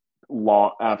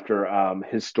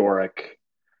historic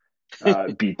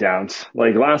beatdowns.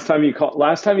 Like last time you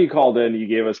called in, you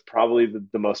gave us probably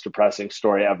the most depressing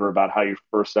story ever about how your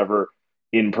first ever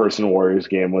in-person Warriors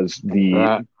game was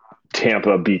the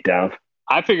Tampa beatdown.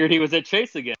 I figured he was at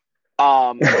Chase again.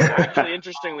 Actually,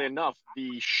 interestingly enough,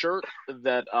 the shirt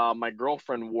that my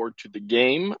girlfriend wore to the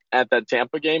game at that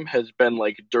Tampa game has been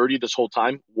like dirty this whole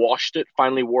time. Washed it,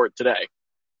 finally wore it today.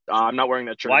 I'm not wearing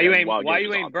that shirt. Why you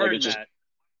ain't burning that?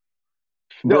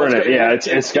 Burn it. Yeah, it's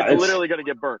literally going to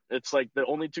get burnt. It's like the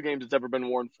only 2 games it's ever been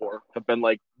worn for have been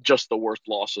like just the worst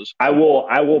losses. I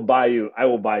will buy you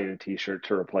a t-shirt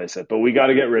to replace it, but we got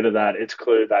to get rid of that. It's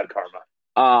clearly bad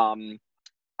karma.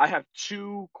 I have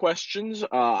 2 questions.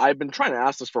 I've been trying to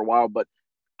ask this for a while, but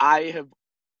I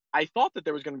thought that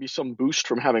there was going to be some boost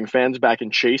from having fans back in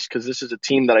Chase because this is a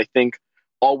team that I think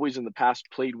always in the past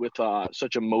played with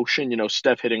such emotion.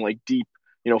 Steph hitting like deep,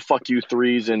 fuck you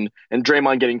threes and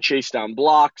Draymond getting chased down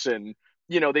blocks. And,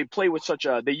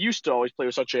 they used to always play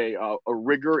with such a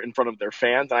rigor in front of their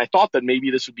fans. And I thought that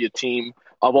maybe this would be a team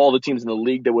of all the teams in the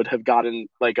league that would have gotten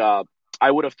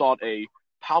I would have thought a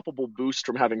palpable boost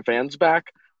from having fans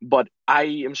back. But I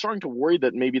am starting to worry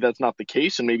that maybe that's not the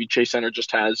case. And maybe Chase Center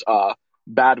just has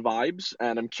bad vibes.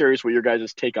 And I'm curious what your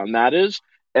guys' take on that is.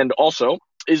 And also,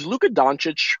 is Luka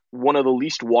Doncic one of the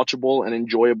least watchable and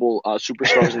enjoyable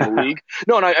superstars in the league?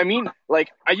 No, and I mean, I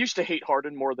used to hate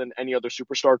Harden more than any other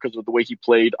superstar because of the way he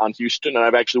played on Houston, and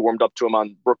I've actually warmed up to him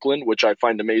on Brooklyn, which I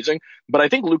find amazing. But I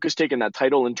think Luka's taken that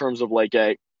title in terms of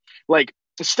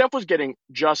Steph was getting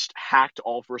just hacked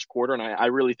all first quarter, and I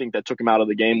really think that took him out of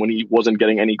the game when he wasn't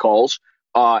getting any calls.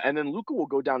 And then Luka will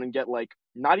go down and get like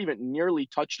not even nearly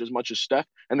touched as much as Steph,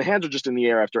 and the hands are just in the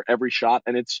air after every shot,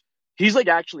 and he's like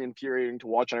actually infuriating to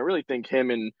watch. And I really think him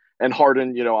and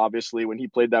Harden, obviously when he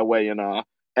played that way,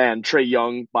 and Trae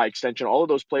Young by extension, all of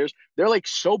those players, they're like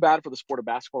so bad for the sport of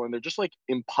basketball, and they're just like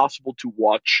impossible to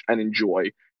watch and enjoy.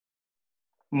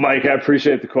 Mike, I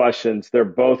appreciate the questions. They're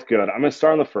both good. I'm going to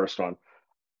start on the first one.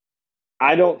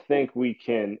 I don't think we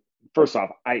can. First off,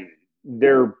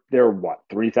 they're what,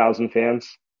 3,000 fans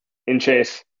in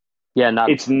Chase? Yeah, not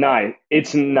It's nice.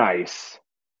 It's nice,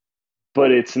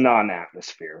 but it's not an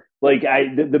atmosphere. Like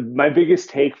my biggest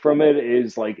take from it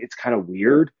is like it's kind of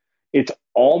weird. It's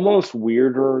almost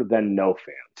weirder than no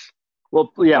fans.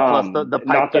 well, yeah. Plus the pipe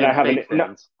Not that I have fake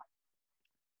fans.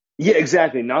 Yeah,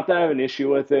 exactly. Not that I have an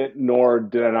issue with it, nor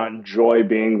do I not enjoy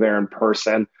being there in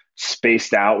person,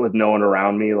 spaced out with no one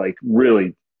around me. Like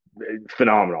really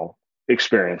phenomenal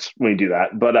experience when you do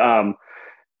that. But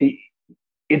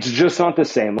it's just not the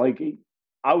same. Like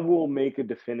I will make a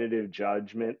definitive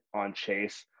judgment on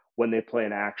Chase when they play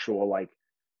an actual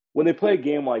when they play a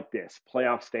game like this,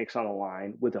 playoff stakes on the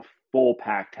line with a full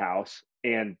packed house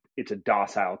and it's a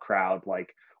docile crowd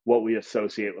like what we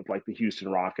associate with like the Houston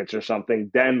Rockets or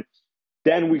something, then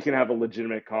we can have a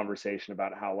legitimate conversation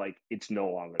about how like it's no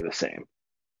longer the same.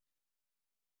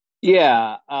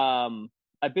 Yeah,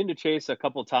 I've been to Chase a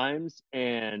couple times,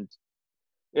 and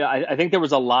yeah, I think there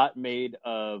was a lot made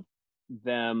of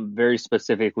them very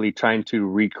specifically trying to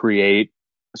recreate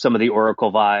some of the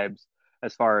Oracle vibes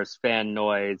as far as fan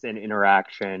noise and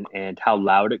interaction and how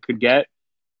loud it could get.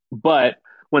 But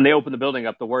when they opened the building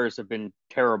up, the Warriors have been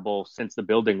terrible since the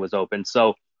building was open.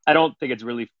 So I don't think it's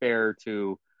really fair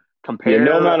to Yeah, compare.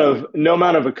 no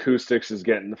amount of acoustics is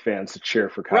getting the fans to cheer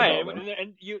for Kyle Right, Bowman.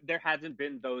 and there hasn't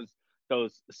been those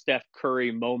Steph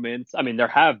Curry moments. I mean, there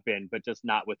have been, but just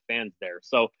not with fans there.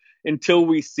 So until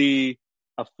we see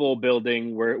a full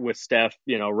building where with Steph,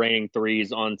 raining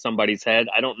threes on somebody's head,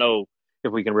 I don't know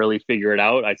if we can really figure it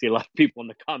out. I see a lot of people in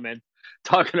the comments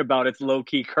talking about it's low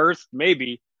key cursed.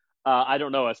 Maybe I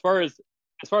don't know. As far as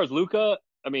Luka,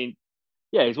 I mean,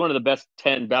 yeah, he's one of the best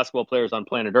 10 basketball players on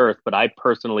planet Earth, but I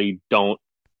personally don't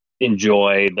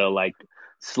enjoy the like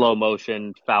slow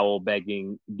motion foul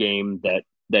begging game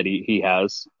that he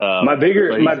has. My bigger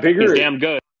But my he's bigger damn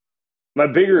good. my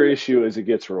bigger issue is it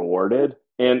gets rewarded,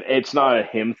 and it's not a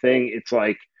him thing. It's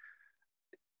like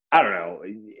I don't know,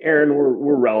 Aaron.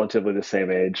 We're relatively the same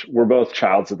age. We're both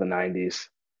childs of the '90s.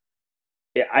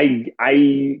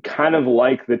 I kind of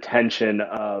like the tension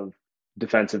of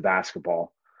defensive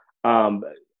basketball. Um,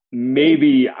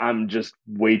 Maybe I'm just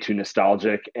way too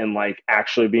nostalgic and like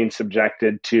actually being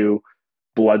subjected to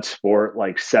blood sport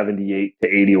like 78 to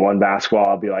 81 basketball.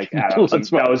 I'll be like, that was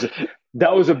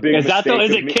a big Is that mistake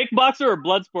is of it me. kickboxer or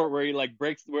blood sport where he like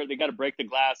breaks where they got to break the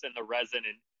glass and the resin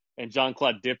and Jean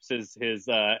Claude dips his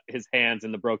hands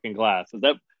in the broken glass? Is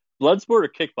that blood sport or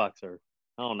kickboxer?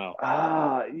 I don't know.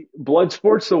 Blood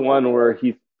sport's the one where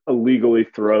he illegally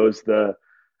throws the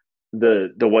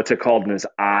what's it called in his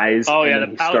eyes, Oh and yeah, then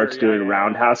the he powder. starts Yeah, doing yeah, yeah,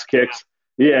 roundhouse kicks.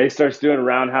 Yeah, he starts doing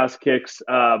roundhouse kicks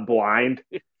blind.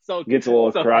 yeah. So Gets a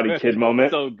little so Karate good, Kid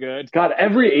moment. so good. God,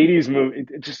 every '80s movie,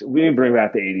 we need to bring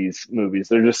back the '80s movies.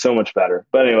 They're just so much better.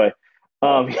 But anyway,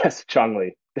 yes, Chung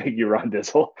Lee. Thank you, Ron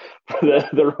Dizzle, for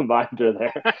the reminder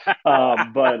there.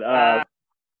 But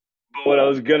what I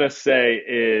was gonna say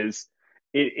is,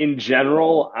 in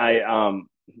general,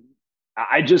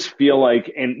 I just feel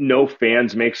like, and no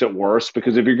fans makes it worse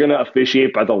because if you're gonna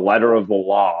officiate by the letter of the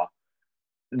law,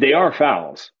 they are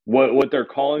fouls. What they're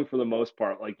calling for the most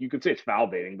part, like you could say it's foul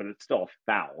baiting, but it's still a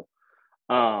foul.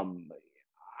 Um,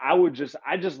 I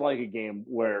just like a game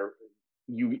where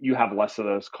you have less of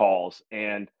those calls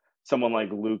and someone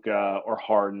like Luca or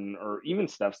Harden or even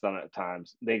Steph's done it at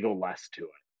times, they go less to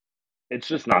it. It's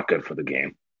just not good for the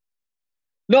game.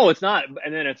 No, it's not.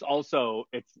 And then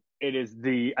it is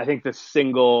the I think the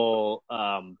single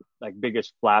like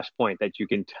biggest flashpoint that you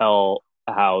can tell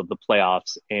how the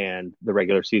playoffs and the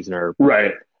regular season are.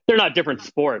 Right. They're not different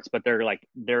sports, but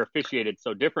they're officiated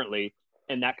so differently,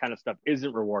 and that kind of stuff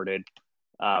isn't rewarded.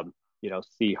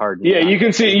 See Harden. Yeah, you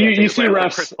can see you see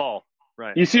refs. Chris Paul,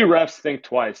 right? You see refs think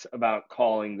twice about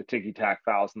calling the ticky tack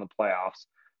fouls in the playoffs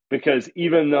because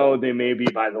even though they may be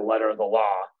by the letter of the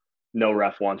law, no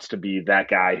ref wants to be that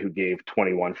guy who gave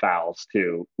 21 fouls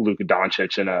to Luka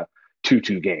Doncic in a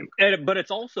 2-2 game. But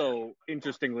it's also,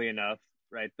 interestingly enough,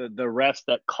 right, the refs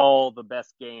that call the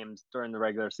best games during the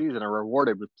regular season are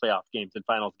rewarded with playoff games and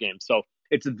finals games. So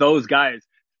it's those guys,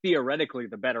 theoretically,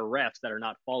 the better refs that are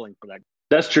not falling for that.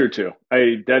 That's true too.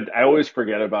 I always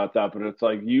forget about that, but it's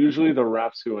like usually the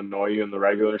refs who annoy you in the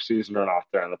regular season are not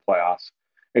there in the playoffs,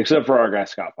 except for our guy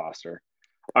Scott Foster.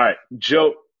 All right,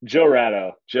 Joe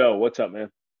Ratto. Joe, what's up,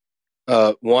 man?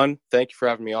 One, thank you for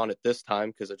having me on at this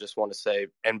time because I just want to say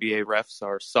NBA refs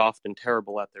are soft and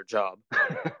terrible at their job.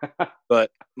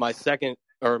 But my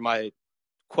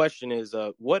question is,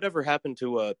 whatever happened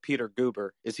to Peter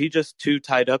Guber? Is he just too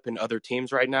tied up in other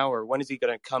teams right now, or when is he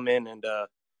going to come in and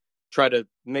try to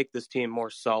make this team more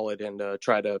solid and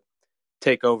try to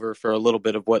take over for a little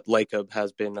bit of what Lacob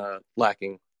has been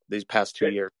lacking these past 2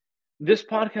 years? This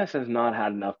podcast has not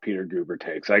had enough Peter Guber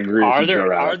takes. I agree with Are you, Joe there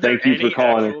Ratto. Thank you for any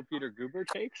calling actual it. Peter Guber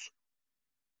takes?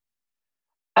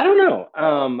 I don't know.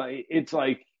 It's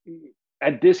like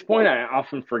at this point, I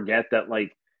often forget that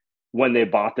like when they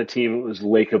bought the team, it was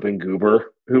Lacob and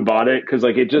Goober who bought it because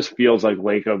like it just feels like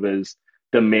Lacob is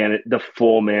the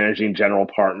full managing general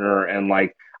partner, and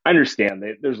like I understand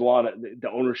that there's a lot of the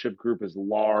ownership group is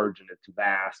large and it's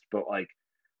vast, but like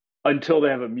until they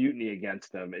have a mutiny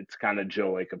against them, it's kind of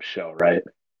Joe Lacob's show, right?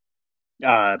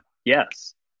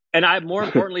 Yes. And more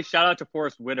importantly, shout out to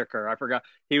Forrest Whitaker. I forgot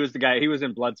he was the guy. He was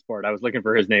in Bloodsport. I was looking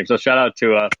for his name, so shout out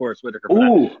to Forrest Whitaker for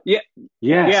Ooh, that.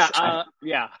 Yeah, yes,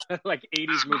 yeah, like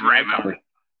 '80s movie great icon.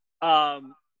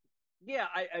 memory. Yeah.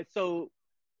 So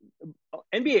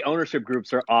NBA ownership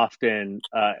groups are often,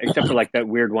 except for like that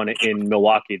weird one in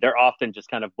Milwaukee, they're often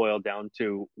just kind of boiled down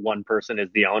to one person is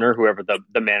the owner, whoever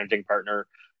the managing partner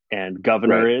and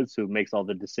governor Right. is, who makes all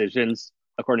the decisions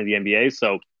according to the NBA.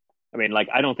 So, I mean, like,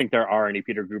 I don't think there are any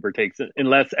Peter Gruber takes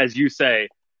unless, as you say,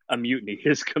 a mutiny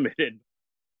is committed.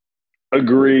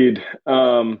 Agreed.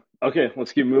 Okay,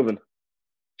 let's keep moving.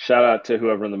 Shout out to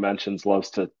whoever in the mentions loves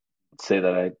to say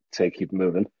that I say keep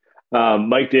moving.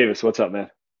 Mike Davis, what's up, man?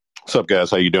 What's up,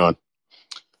 guys? How you doing?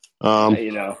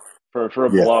 You know, for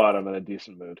a Yeah. blowout, I'm in a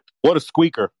decent mood. What a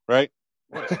squeaker, right?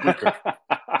 What a squeaker.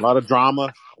 A lot of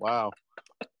drama. Wow.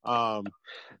 I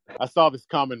saw this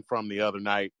coming from the other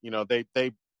night. You know, they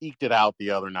eked it out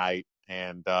the other night,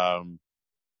 and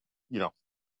you know,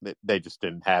 they just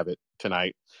didn't have it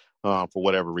tonight for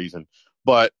whatever reason.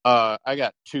 But I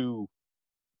got two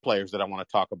players that I want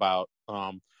to talk about.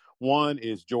 One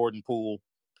is Jordan Poole.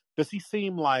 Does he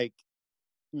seem like,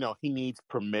 you know, he needs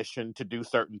permission to do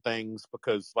certain things?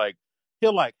 Because like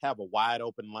he'll like have a wide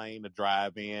open lane to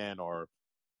drive in, or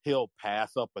he'll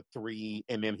pass up a three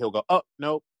and then he'll go, oh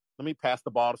nope, let me pass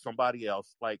the ball to somebody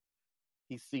else. Like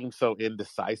he seems so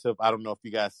indecisive. I don't know if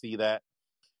you guys see that.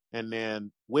 And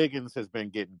then Wiggins has been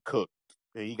getting cooked,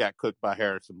 and he got cooked by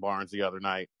Harrison Barnes the other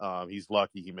night. He's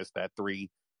lucky he missed that three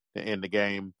to end the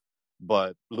game,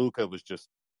 but Luka was just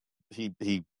he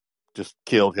just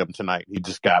killed him tonight. He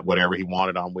just got whatever he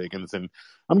wanted on Wiggins. And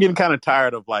I'm getting kind of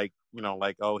tired of like, you know,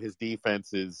 like, oh, his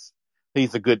defense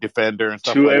he's a good defender and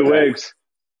stuff like Two-way that. Wigs.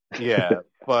 Yeah.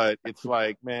 But it's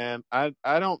like, man, I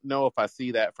don't know if I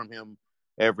see that from him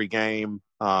every game.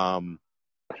 You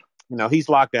know, he's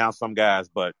locked down some guys,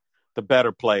 but the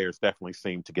better players definitely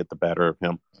seem to get the better of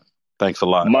him. Thanks a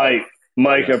lot. Mike, Yeah.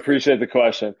 I appreciate the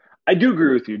question. I do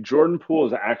agree with you. Jordan Poole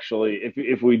is actually,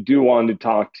 if we do want to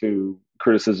talk to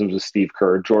criticisms of Steve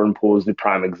Kerr, Jordan Poole is the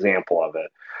prime example of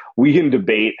it. We can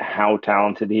debate how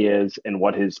talented he is and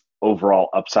what his overall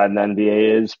upside in the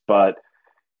NBA is, but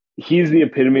he's the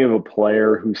epitome of a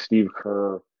player who Steve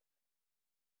Kerr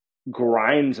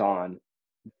grinds on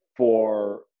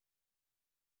for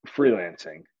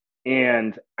freelancing.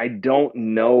 And I don't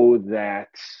know that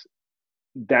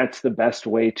that's the best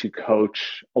way to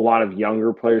coach a lot of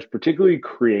younger players, particularly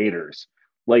creators.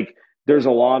 Like there's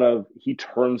a lot of he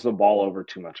turns the ball over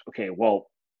too much. Okay, well,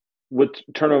 with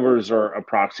turnovers are a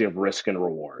proxy of risk and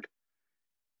reward.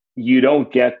 You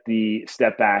don't get the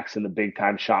step backs and the big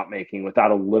time shot making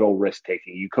without a little risk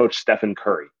taking. You coach Stephen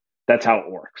Curry. That's how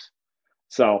it works.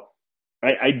 So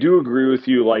I do agree with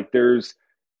you. Like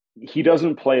he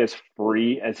doesn't play as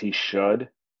free as he should,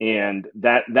 and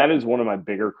that is one of my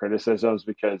bigger criticisms,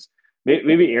 because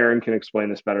maybe Aaron can explain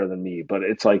this better than me, but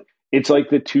it's like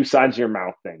the two sides of your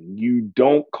mouth thing. You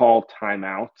don't call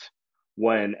timeout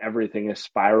when everything is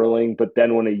spiraling, but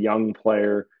then when a young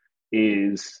player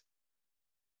is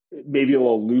maybe a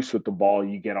little loose with the ball,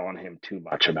 you get on him too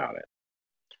much about it.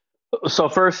 So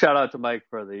first, shout out to Mike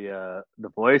for the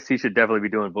voice. He should definitely be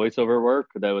doing voiceover work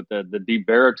with the deep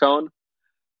baritone.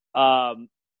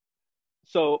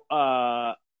 So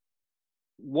I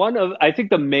think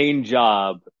the main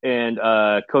job, and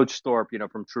Coach Thorpe, you know,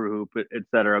 from True Hoop, et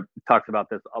cetera, talks about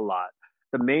this a lot.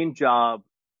 The main job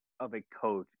of a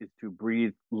coach is to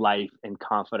breathe life and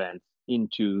confidence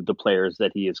into the players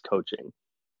that he is coaching.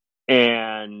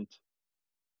 And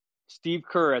Steve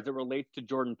Kerr, as it relates to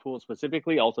Jordan Poole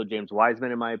specifically, also James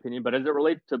Wiseman, in my opinion, but as it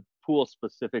relates to Poole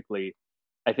specifically,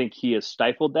 I think he has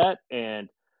stifled that. And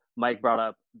Mike brought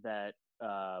up that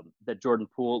that Jordan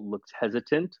Poole looks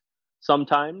hesitant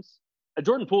sometimes.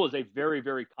 Jordan Poole is a very,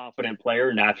 very confident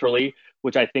player naturally,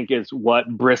 which I think is what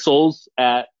bristles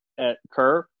at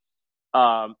Kerr.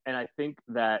 And I think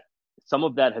that some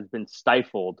of that has been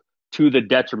stifled to the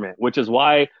detriment, which is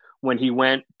why when he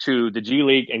went to the G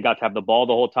League and got to have the ball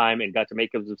the whole time and got to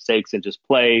make his mistakes and just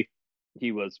play,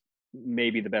 he was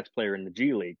maybe the best player in the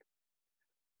G League.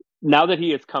 Now that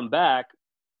he has come back,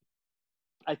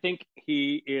 I think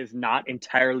he is not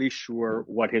entirely sure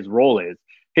what his role is.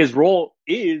 His role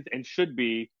is and should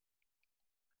be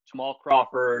Jamal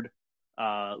Crawford,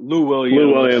 Lou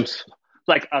Williams.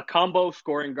 Like a combo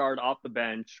scoring guard off the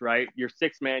bench, right? Your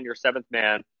sixth man, your seventh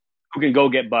man, who can go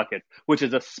get buckets, which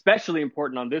is especially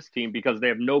important on this team because they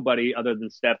have nobody other than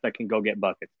Steph that can go get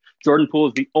buckets. Jordan Poole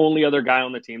is the only other guy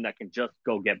on the team that can just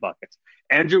go get buckets.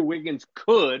 Andrew Wiggins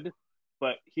could,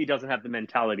 but he doesn't have the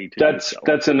mentality to do so.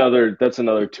 That's another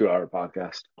 2-hour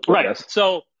podcast. Right.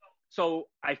 So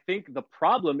I think the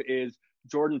problem is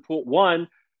Jordan Poole. One,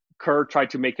 Kerr tried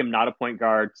to make him not a point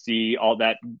guard, see all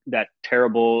that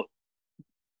terrible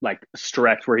like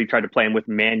stretch where he tried to play him with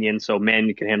Mannion so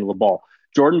Mannion can handle the ball.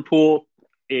 Jordan Poole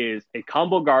is a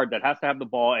combo guard that has to have the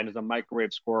ball and is a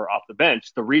microwave scorer off the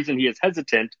bench. The reason he is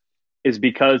hesitant is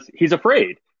because he's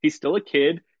afraid. He's still a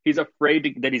kid. He's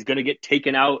afraid that he's going to get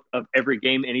taken out of every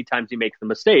game anytime he makes a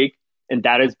mistake. And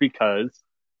that is because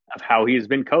of how he has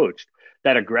been coached.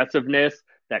 That aggressiveness,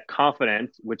 that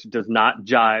confidence, which does not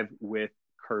jive with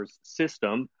Kerr's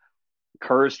system,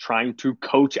 Kerr is trying to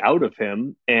coach out of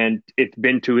him, and it's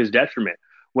been to his detriment.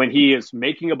 When he is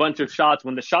making a bunch of shots,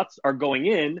 when the shots are going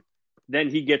in, then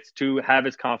he gets to have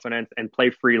his confidence and play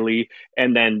freely,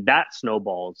 and then that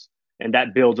snowballs, and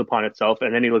that builds upon itself,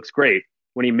 and then he looks great.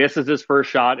 When he misses his first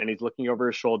shot and he's looking over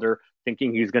his shoulder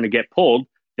thinking he's going to get pulled,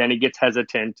 then he gets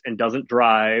hesitant and doesn't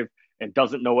drive and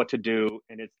doesn't know what to do,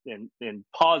 and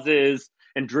pauses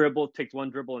and takes one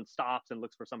dribble and stops and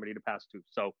looks for somebody to pass to.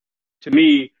 So to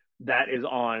me, that is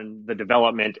on the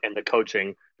development and the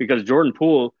coaching, because Jordan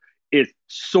Poole is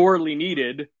sorely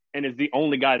needed and is the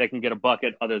only guy that can get a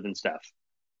bucket other than Steph.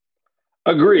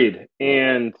 Agreed.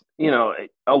 And,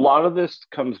 a lot of this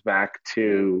comes back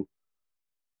to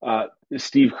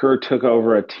Steve Kerr took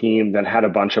over a team that had a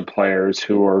bunch of players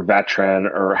who were veteran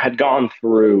or had gone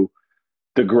through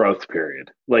the growth period.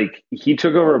 Like, he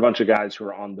took over a bunch of guys who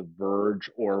were on the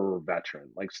verge or were veteran.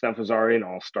 Like, Steph was already an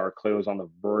all-star. Clay was on the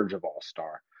verge of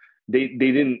all-star.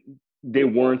 They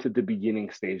weren't at the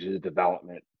beginning stages of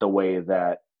development the way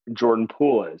that Jordan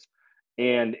Poole is.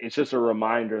 And it's just a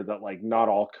reminder that, like, not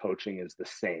all coaching is the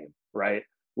same, right?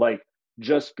 Like,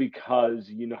 just because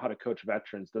you know how to coach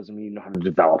veterans doesn't mean you know how to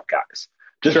develop guys.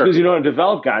 Just because you know how to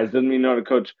develop guys doesn't mean you know how to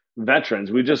coach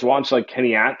veterans. We just watched, like,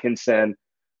 Kenny Atkinson,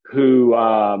 who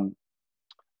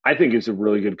I think is a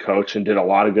really good coach and did a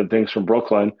lot of good things for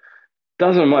Brooklyn.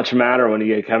 Doesn't much matter when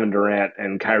you get Kevin Durant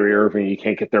and Kyrie Irving, you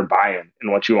can't get their buy-in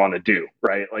in what you want to do,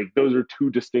 right? Like, those are two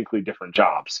distinctly different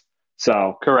jobs.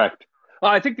 So correct.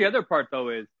 Well, I think the other part though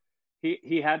is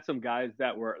he had some guys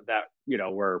that were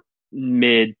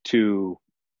mid to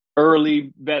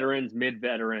early veterans, mid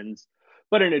veterans.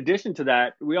 But in addition to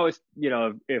that, we always,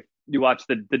 if you watch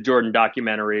the Jordan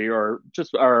documentary or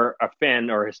just are a fan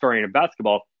or historian of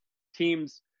basketball,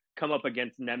 teams come up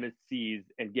against nemesis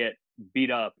and get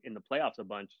beat up in the playoffs a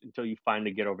bunch until you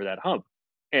finally get over that hump.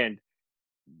 And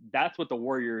that's what the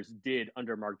Warriors did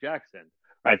under Mark Jackson,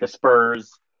 right? The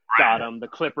Spurs got him, the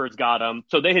Clippers got him.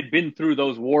 So they had been through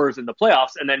those wars in the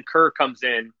playoffs, and then Kerr comes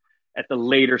in at the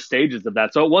later stages of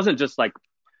that. So it wasn't just like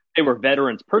they were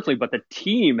veterans personally, but the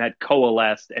team had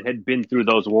coalesced and had been through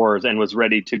those wars and was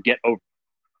ready to get over.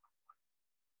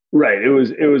 Right. It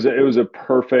was a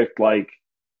perfect, like,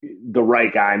 the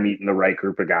right guy meeting the right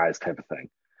group of guys type of thing.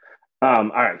 All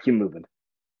right, keep moving.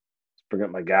 Let's bring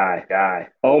up my guy,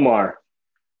 Omar.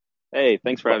 Hey,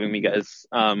 thanks for having me, guys.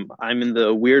 I'm in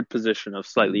the weird position of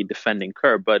slightly defending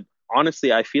Kerr, but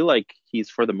honestly, I feel like he's,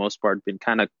 for the most part, been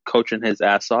kind of coaching his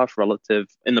ass off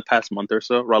in the past month or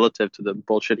so, relative to the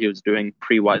bullshit he was doing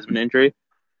pre-Wiseman injury.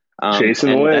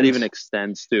 Chasing wins. That even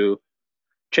extends to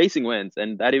chasing wins,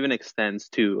 and that even extends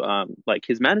to like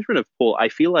his management of Poole. I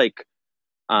feel like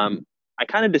I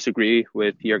kind of disagree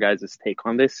with your guys' take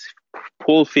on this.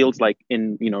 Poole feels like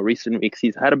in recent weeks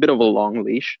he's had a bit of a long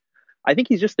leash. I think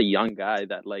he's just a young guy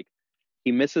that, like,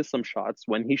 he misses some shots.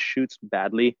 When he shoots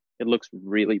badly, it looks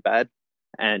really bad,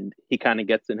 and he kind of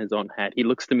gets in his own head. He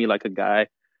looks to me like a guy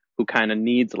who kind of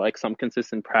needs, like, some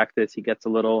consistent practice. He gets a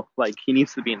little, like, he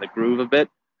needs to be in the groove a bit.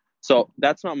 So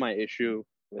that's not my issue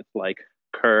with like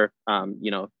Kerr,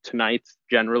 tonight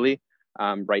generally,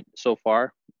 right so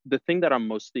far. The thing that I'm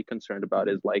mostly concerned about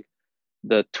is like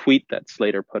the tweet that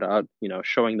Slater put out,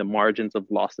 showing the margins of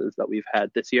losses that we've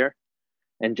had this year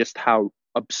and just how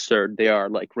absurd they are,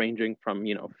 like ranging from,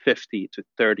 50 to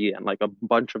 30 and like a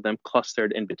bunch of them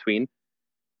clustered in between.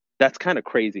 That's kind of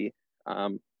crazy.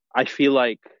 I feel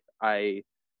like I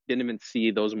didn't even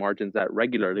see those margins that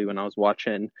regularly when I was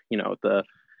watching, the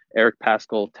Eric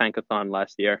Pascal tankathon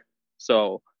last year.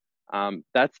 So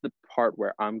that's the part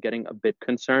where I'm getting a bit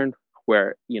concerned,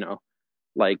 where,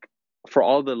 like for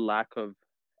all the lack of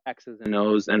X's and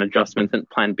O's and adjustments and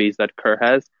plan B's that Kerr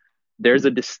has, there's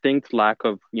a distinct lack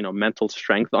of, mental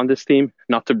strength on this team.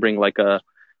 Not to bring like a,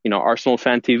 Arsenal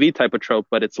fan TV type of trope,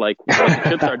 but it's like the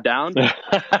chips are down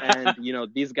and,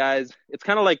 these guys, it's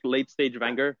kind of like late stage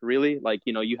Wenger, really. Like,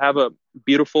 you have a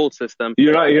beautiful system.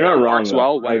 You're not wrong. Works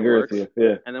well when I it agree works. with you.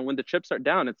 Yeah. And then when the chips are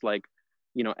down, it's like,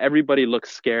 everybody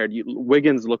looks scared.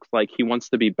 Wiggins looks like he wants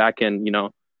to be back in,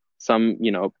 some,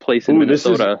 place in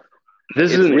Minnesota.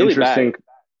 This is an really interesting. Bad.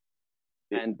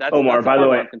 And that's Omar, that's the by the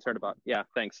part way, I'm concerned about. Yeah,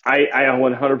 thanks. I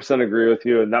 100% agree with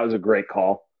you, and that was a great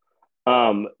call.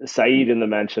 Saeed in the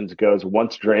mentions goes,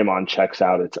 once Draymond checks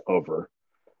out, it's over.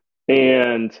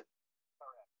 And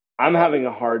I'm having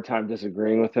a hard time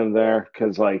disagreeing with him there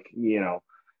because, like,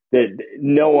 that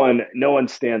no one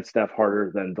stands Steph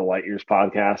harder than the Light Years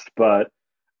podcast, but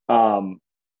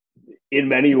in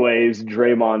many ways,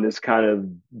 Draymond is kind of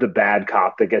the bad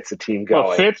cop that gets the team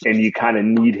going, and you kind of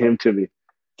need him to be.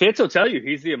 Fitz will tell you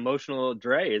he's the emotional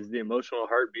Dre, is the emotional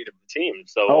heartbeat of the team.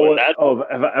 So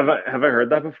have I heard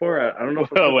that before? I don't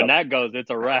know. When that goes, it's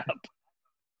a wrap.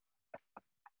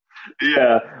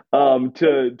 Yeah.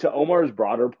 To Omar's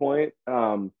broader point,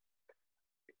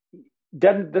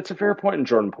 that's a fair point in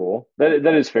Jordan Poole.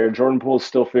 That is fair. Jordan Poole is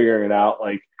still figuring it out.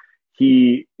 Like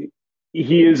he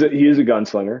is a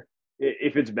gunslinger.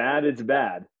 If it's bad, it's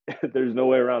bad. There's no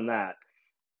way around that.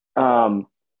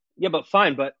 Yeah, but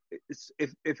fine. But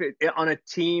if it on a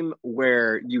team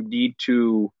where you need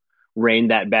to rein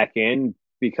that back in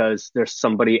because there's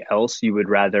somebody else you would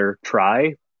rather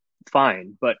try,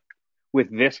 fine. But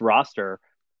with this roster,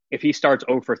 if he starts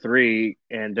 0 for 3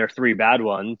 and there are 3 bad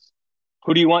ones,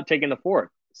 who do you want taking the fourth?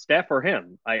 Steph or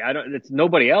him? I don't. It's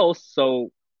nobody else.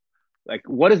 So, like,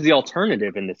 what is the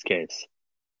alternative in this case?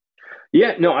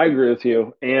 Yeah, no, I agree with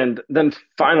you. And then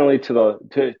finally, to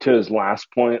his last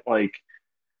point, like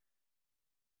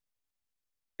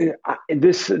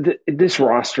this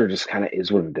roster just kind of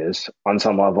is what it is on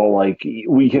some level. Like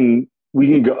we can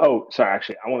go. Oh, sorry.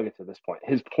 Actually, I want to get to this point.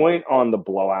 His point on the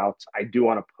blowouts, I do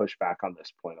want to push back on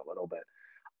this point a little bit.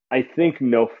 I think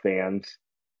no fans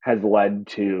has led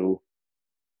to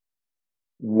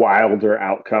wilder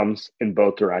outcomes in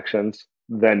both directions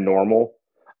than normal.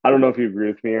 I don't know if you agree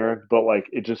with me, Eric, but like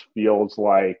it just feels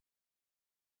like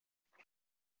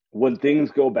when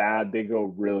things go bad, they go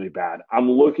really bad. I'm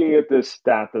looking at this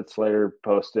stat that Slater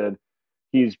posted.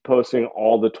 He's posting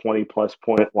all the 20-plus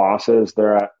point losses.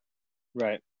 They're at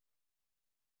right.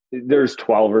 There's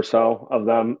 12 or so of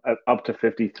them, up to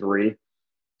 53.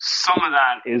 Some of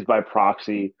that is by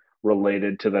proxy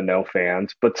related to the no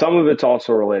fans, but some of it's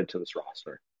also related to this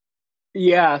roster.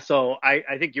 Yeah, so I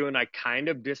think you and I kind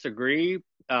of disagree.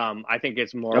 I think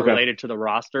it's more related to the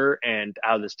roster and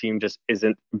how this team just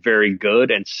isn't very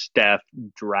good, and Steph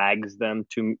drags them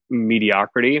to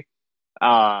mediocrity.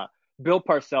 Bill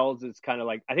Parcells is kind of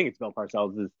like, I think it's Bill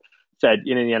Parcells is said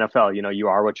in the NFL, you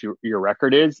are what your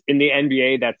record is. In the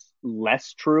NBA, that's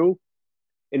less true.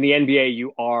 In the NBA,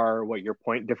 you are what your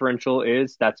point differential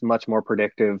is. That's much more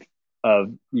predictive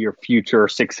of your future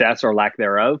success or lack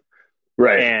thereof.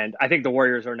 Right. And I think the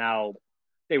Warriors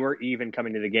they were even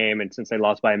coming to the game. And since they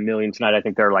lost by 1 million tonight, I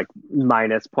think they're like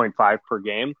minus 0.5 per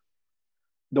game.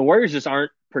 The Warriors just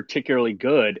aren't particularly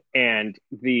good. And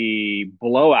the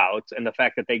blowouts and the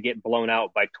fact that they get blown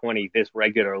out by 20 this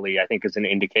regularly, I think is an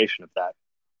indication of that.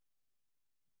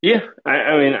 Yeah.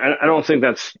 I mean, I don't think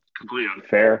that's completely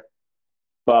unfair,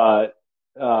 but,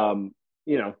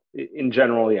 in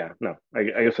general, yeah, no, I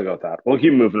guess I'll go with that. We'll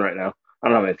keep moving right now. I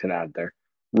don't have anything to add there.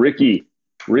 Ricky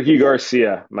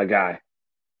Garcia, my guy.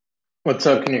 What's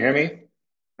up? Can you hear me?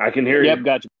 I can hear you. Yep,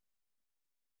 gotcha.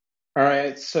 All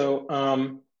right. So,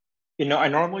 I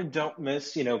normally don't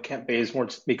miss, Kent Bazemore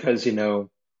because,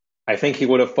 I think he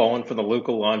would have fallen for the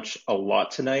Luka launch a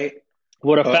lot tonight.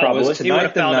 Would have fouled was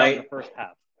tonight the night in the first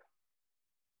half.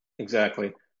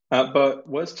 Exactly. But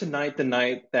was tonight the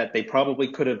night that they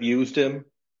probably could have used him?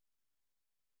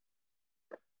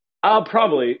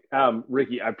 Probably.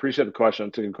 Ricky, I appreciate the question.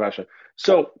 It's a good question.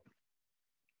 So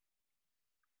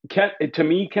To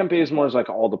me, Kent Bazemore is like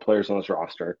all the players on this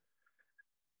roster.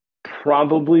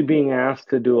 Probably being asked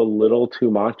to do a little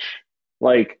too much.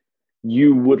 Like,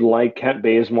 you would like Kent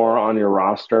Bazemore on your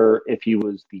roster if he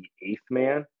was the eighth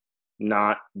man,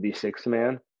 not the sixth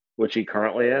man, which he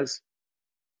currently is.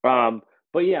 But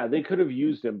yeah, they could have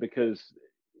used him because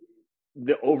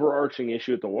the overarching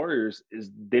issue with the Warriors is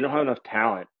they don't have enough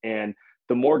talent. And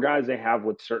the more guys they have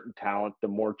with certain talent, the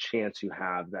more chance you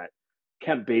have that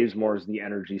Kent Bazemore is the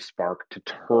energy spark to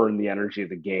turn the energy of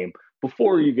the game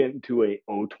before you get into a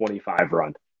 0-25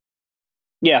 run.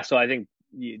 Yeah, so I think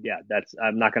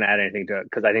I'm not going to add anything to it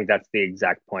because I think that's the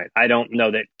exact point. I don't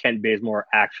know that Kent Bazemore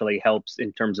actually helps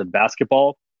in terms of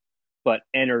basketball, but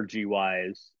energy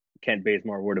wise, Kent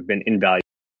Bazemore would have been invaluable.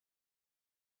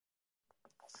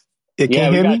 Yeah, can you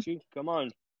we hear got me? you. Come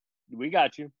on, we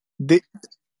got you. They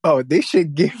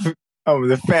should give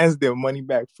the fans their money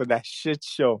back for that shit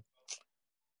show.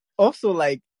 Also,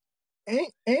 like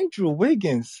Andrew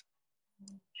Wiggins.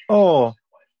 Oh,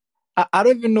 I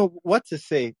don't even know what to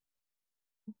say.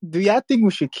 Do y'all think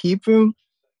we should keep him?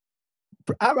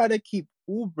 I'd rather keep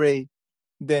Oubre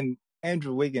than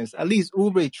Andrew Wiggins. At least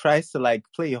Oubre tries to like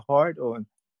play hard. Or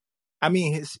I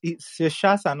mean, his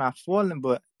shots are not falling,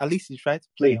 but at least he tries to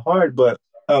play hard. But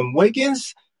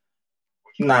Wiggins,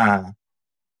 nah.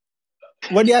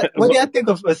 What do y'all think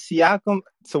of a Siakam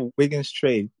to Wiggins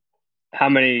trade? How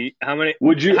many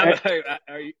would you?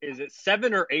 Is it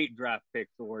 7 or 8 draft picks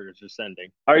the Warriors are sending?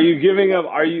 Are you giving up?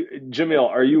 Jamil?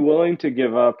 Are you willing to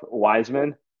give up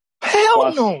Wiseman?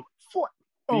 Hell no!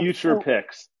 Future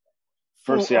picks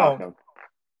for Siakam.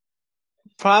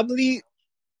 Probably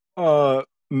that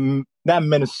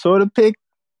Minnesota pick,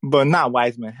 but not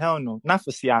Wiseman. Hell no, not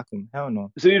for Siakam. Hell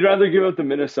no. So you'd rather give up the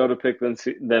Minnesota pick than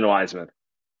Wiseman?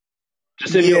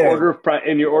 Just in your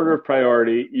order of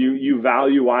priority, you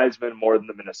value Wiseman more than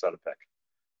the Minnesota pick.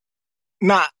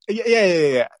 Nah,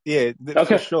 yeah, okay.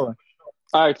 For sure.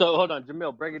 All right, so hold on,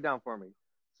 Jamil, break it down for me.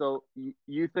 So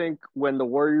you think when the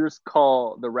Warriors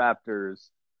call the Raptors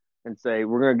and say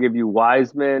we're going to give you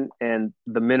Wiseman and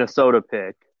the Minnesota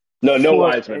pick? No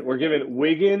Wiseman. We're giving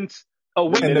Wiggins. Oh,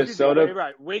 Minnesota.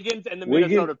 Right, Wiggins and the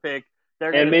Minnesota pick.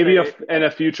 They're and maybe a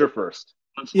future first.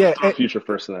 Let's throw a future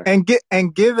first in there.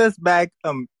 And give us back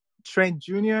Trent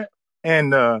Jr.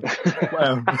 and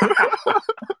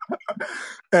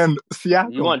and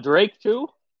Siakam. You want Drake too?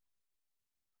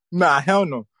 Nah, hell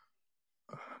no.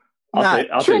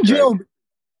 I'll take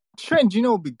Trent Jr.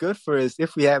 would be good for us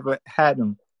if we ever had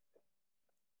him.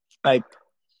 Like,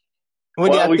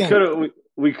 what do you think?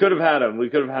 We could have had him. We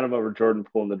could have had him over Jordan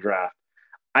Poole in the draft.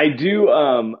 I do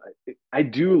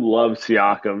love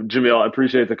Siakam. Jamil, I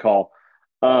appreciate the call.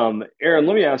 Aaron,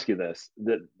 let me ask you this.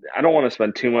 I don't want to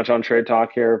spend too much on trade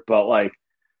talk here, but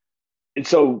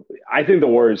so I think the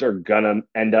Warriors are gonna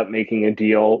end up making a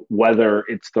deal, whether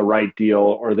it's the right deal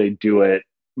or they do it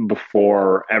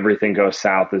before everything goes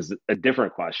south is a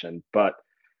different question. But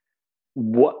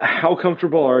how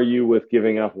comfortable are you with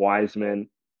giving up Wiseman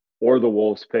or the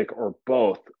Wolves pick or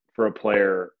both for a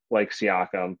player like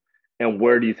Siakam? And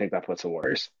where do you think that puts the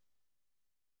Warriors?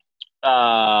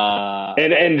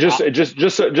 And just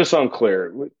so I'm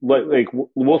clear, like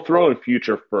we'll throw in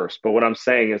future first, but what I'm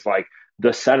saying is like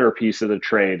the centerpiece of the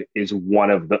trade is one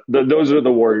of those are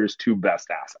the Warriors' two best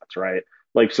assets, right?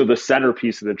 Like, so the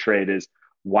centerpiece of the trade is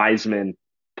Wiseman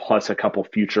plus a couple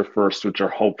future firsts, which are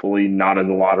hopefully not in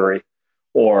the lottery,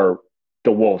 or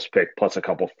the Wolves pick plus a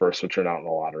couple firsts, which are not in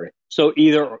the lottery. So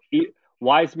either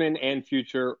Wiseman and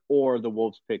future, or the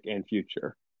Wolves pick and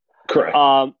future. Correct.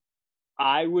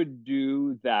 I would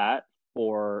do that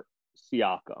for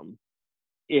Siakam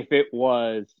if it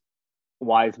was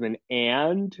Wiseman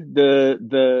and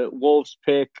the Wolves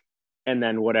pick, and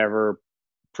then whatever,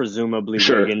 presumably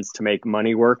Wiggins to make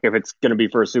money work. If it's going to be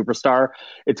for a superstar,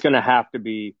 it's going to have to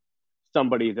be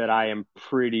somebody that I am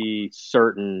pretty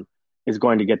certain is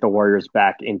going to get the Warriors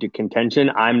back into contention.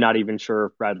 I'm not even sure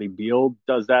if Bradley Beal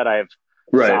does that. I have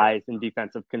size and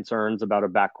defensive concerns about a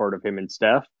backcourt of him and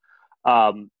Steph.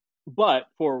 But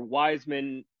for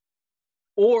Wiseman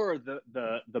or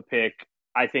the pick,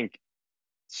 I think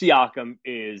Siakam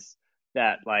is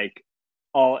that like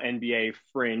all NBA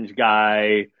fringe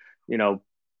guy,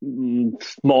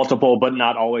 multiple but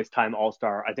not always time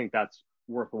all-star. I think that's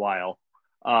worthwhile.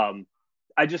 I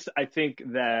think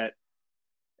that,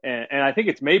 and I think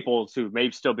it's Maples who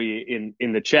may still be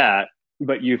in the chat,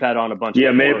 but you've had on a bunch.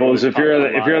 Yeah, Maples. If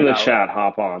you're in the chat,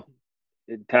 hop on,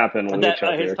 tap in. When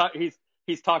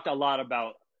he's talked a lot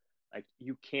about like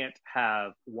you can't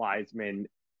have Wiseman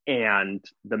and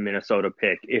the Minnesota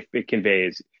pick if it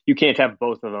conveys. You can't have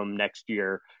both of them next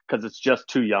year because it's just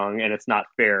too young and it's not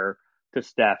fair to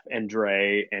Steph and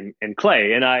Dre and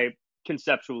Clay. And I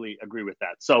conceptually agree with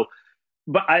that. So,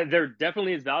 but there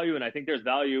definitely is value, and I think there's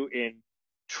value in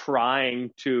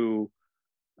trying to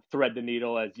thread the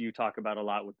needle, as you talk about a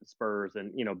lot with the Spurs,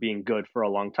 and being good for a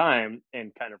long time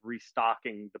and kind of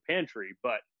restocking the pantry.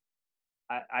 But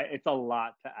it's a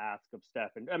lot to ask of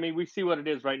Steph, and I mean, we see what it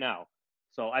is right now.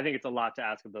 So I think it's a lot to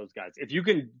ask of those guys. If you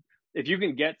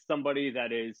can get somebody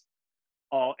that is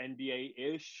all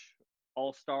NBA-ish,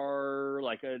 all-star,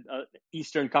 like a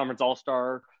Eastern Conference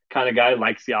all-star kind of guy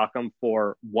like Siakam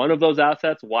for one of those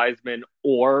assets, Wiseman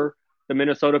or the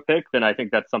Minnesota pick, then I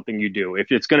think that's something you do. If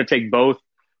it's going to take both,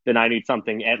 then I need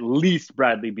something at least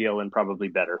Bradley Beal and probably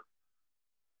better.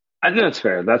 I think that's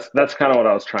fair. That's kind of what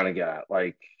I was trying to get at.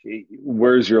 Like,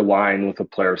 where's your line with a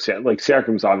player? Like,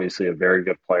 Siakam's obviously a very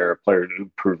good player, a player to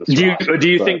improve the roster. Do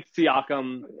you think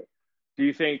Siakam? Do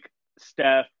you think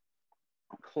Steph,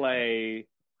 Clay,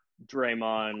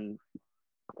 Draymond,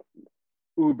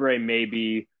 Oubre,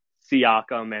 maybe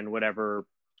Siakam, and whatever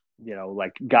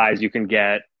like guys you can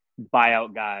get,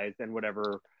 buyout guys, and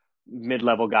whatever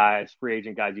mid-level guys, free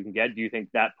agent guys you can get? Do you think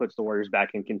that puts the Warriors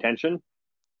back in contention?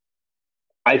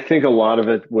 I think a lot of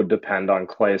it would depend on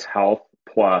Clay's health.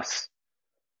 Plus,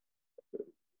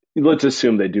 let's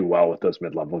assume they do well with those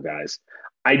mid-level guys.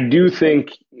 I do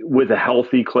think with a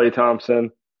healthy Klay Thompson,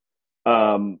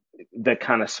 the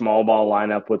kind of small ball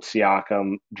lineup with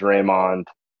Siakam, Draymond,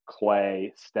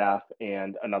 Clay, Steph,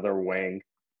 and another wing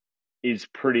is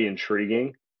pretty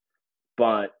intriguing.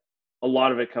 But a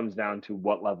lot of it comes down to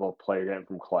what level of play you're getting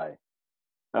from Clay.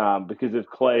 Because if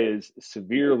Clay is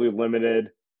severely limited,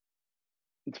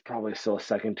 it's probably still a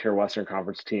second-tier Western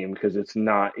Conference team because it's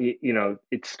not,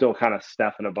 it's still kind of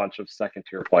Steph and a bunch of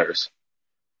second-tier players.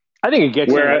 I think it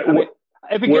gets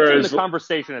if it gets you in the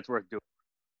conversation, it's worth doing.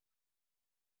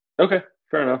 Okay,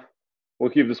 fair enough.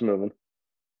 We'll keep this moving.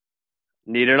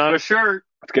 Need it on a shirt.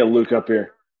 Let's get Luke up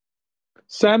here.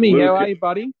 Sammy, Luke, how are you,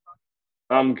 buddy?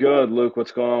 I'm good, Luke.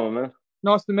 What's going on, man?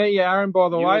 Nice to meet you, Aaron, by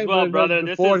the way. As well, brother.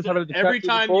 Every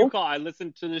time you call, I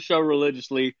listen to the show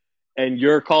religiously, and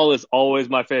your call is always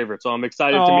my favorite. So I'm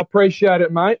excited to meet you. I appreciate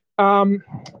it, mate.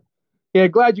 Yeah,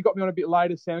 glad you got me on a bit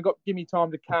later, Sam. Give me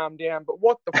time to calm down. But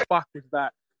what the fuck was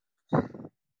that?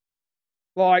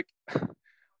 Like,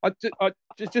 I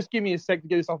just give me a sec to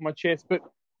get this off my chest. But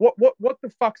what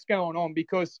the fuck's going on?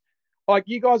 Because like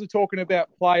you guys are talking about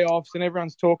playoffs and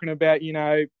everyone's talking about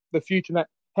the future and that.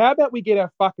 How about we get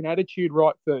our fucking attitude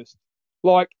right first?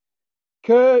 Like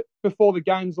Kerr before the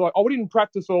game's like, we didn't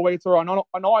practice all week. It's all right.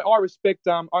 And I respect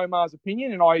Omar's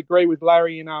opinion, and I agree with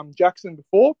Larry and Jackson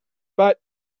before. But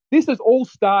this has all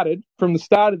started from the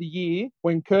start of the year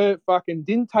when Kerr fucking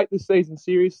didn't take the season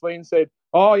seriously and said,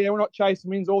 "Oh yeah, we're not chasing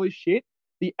wins," all this shit.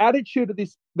 The attitude of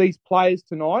these players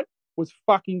tonight was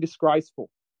fucking disgraceful.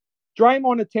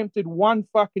 Draymond attempted one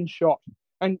fucking shot,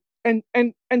 and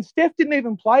Steph didn't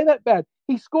even play that bad.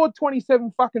 He scored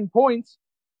 27 fucking points,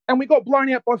 and we got blown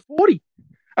out by 40.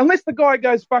 Unless the guy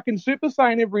goes fucking Super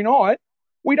Saiyan every night,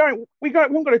 we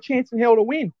haven't got a chance in hell to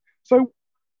win. So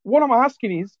what I'm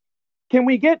asking is, can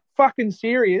we get fucking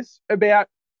serious about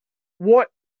what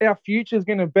our future is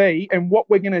going to be and what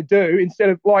we're going to do instead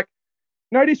of like,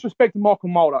 no disrespect to Michael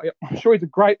Mulder. I'm sure he's a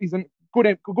good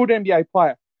NBA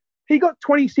player. He got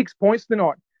 26 points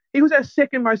tonight. He was our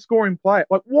second most scoring player.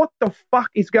 Like, what the fuck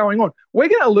is going on? We're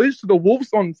going to lose to the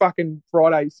Wolves on fucking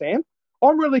Friday, Sam.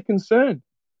 I'm really concerned.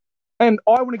 And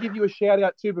I want to give you a shout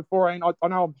out too before I know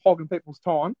I'm hogging people's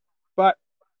time, but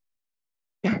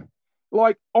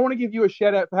like, I want to give you a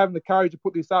shout out for having the courage to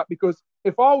put this up, because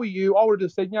if I were you, I would have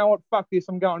just said, you know what, fuck this,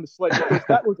 I'm going to sleep, because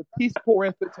that was a piss poor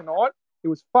effort tonight. It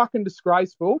was fucking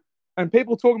disgraceful. And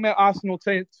people talking about Arsenal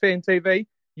fan TV,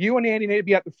 you and Andy need to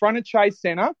be at the front of Chase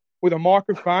Centre with a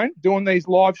microphone doing these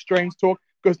live streams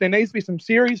because there needs to be some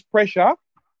serious pressure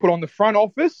put on the front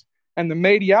office and the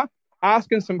media,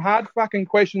 asking some hard fucking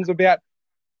questions about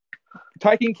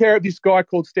taking care of this guy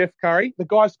called Steph Curry. The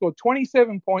guy scored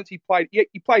 27 points. He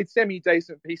played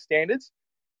semi-decent for his standards,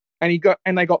 and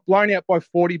they got blown out by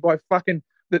 40 by fucking,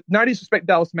 no disrespect,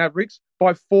 Dallas Mavericks,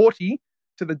 by 40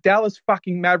 to the Dallas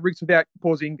fucking Mavericks without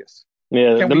Porzingis.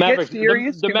 Yeah, Can the we Mavericks, get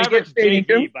serious? the Mavericks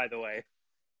JV, by the way.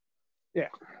 Yeah.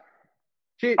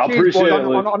 Cheers, appreciate boys.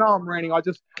 it, I know I'm ranting. I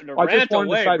just wanted to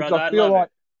say, because I feel like.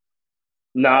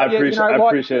 No, I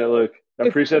appreciate it, Luke. I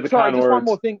appreciate the kind words.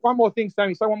 One more thing,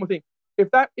 Sammy. So one more thing.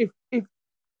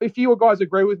 If you guys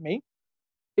agree with me,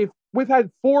 if we've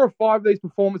had 4 or 5 of these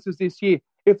performances this year,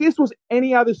 if this was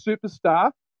any other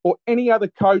superstar or any other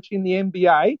coach in the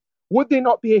NBA, would there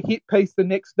not be a hit piece the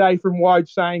next day from Woj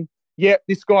saying, "Yeah,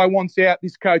 this guy wants out.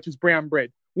 This coach is brown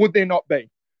bread"? Would there not be?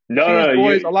 No, Cheers,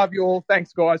 boys. I love you all.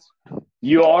 Thanks, guys.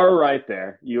 You are right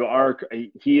there. You are.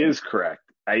 He is correct.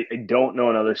 I don't know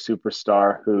another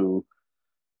superstar who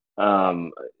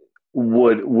um,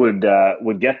 would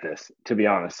get this. To be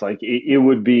honest, like it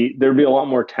would be there'd be a lot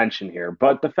more tension here.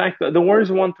 But the fact that the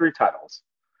Warriors won 3 titles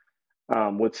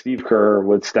with Steve Kerr,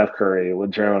 with Steph Curry,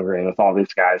 with Draymond Green, with all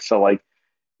these guys, so like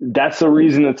that's the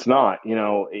reason it's not. You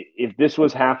know, if this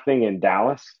was happening in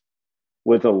Dallas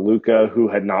with a Luka who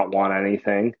had not won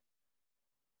anything,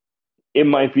 it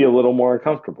might be a little more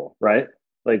uncomfortable, right?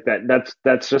 Like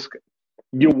that's just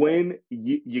you win,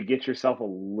 you get yourself a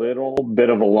little bit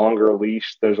of a longer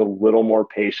leash. There's a little more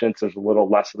patience. There's a little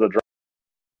less of the drama.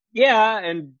 Yeah,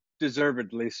 and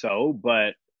deservedly so.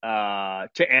 But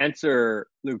to answer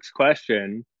Luke's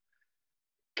question,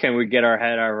 can we get our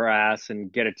head out of our ass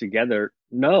and get it together?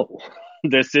 No.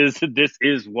 This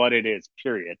is what it is,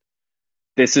 period.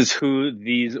 This is who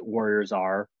these Warriors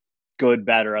are, good,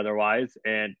 bad, or otherwise,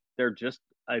 and they're just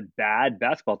a bad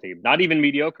basketball team. Not even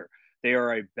mediocre. They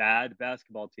are a bad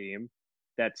basketball team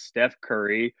that Steph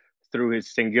Curry, through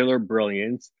his singular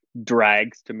brilliance,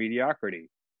 drags to mediocrity.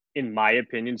 In my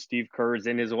opinion, Steve Kerr is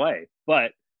in his way.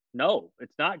 But no,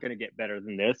 it's not going to get better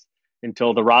than this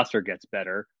until the roster gets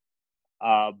better.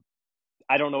 Uh,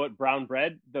 I don't know what the brown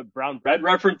bread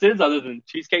reference is, other than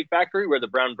Cheesecake Factory, where the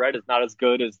brown bread is not as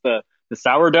good as the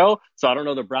sourdough. So I don't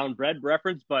know the brown bread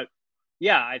reference, but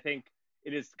yeah, I think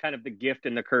it is kind of the gift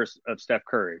and the curse of Steph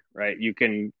Curry, right?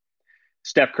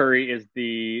 Steph Curry is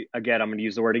again, I'm going to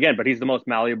use the word again, but he's the most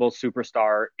malleable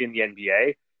superstar in the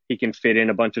NBA. He can fit in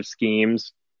a bunch of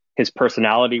schemes. His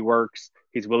personality works.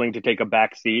 He's willing to take a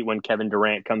back seat when Kevin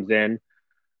Durant comes in.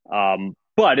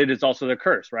 But it is also the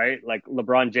curse, right? Like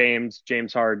LeBron James,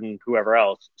 James Harden, whoever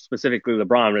else, specifically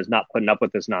LeBron, is not putting up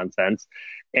with this nonsense.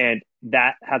 And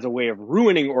that has a way of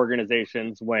ruining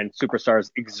organizations when superstars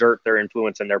exert their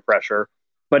influence and their pressure.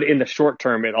 But in the short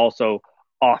term, it also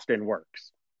often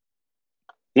works.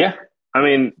 Yeah. I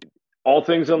mean, all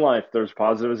things in life, there's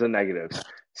positives and negatives.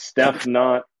 Steph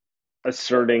not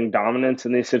asserting dominance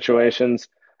in these situations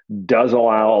does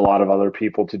allow a lot of other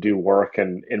people to do work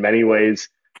and in many ways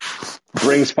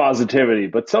brings positivity.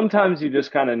 But sometimes you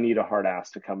just kind of need a hard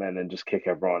ass to come in and just kick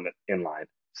everyone in line.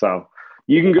 So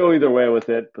you can go either way with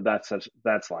it, but that's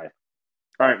life.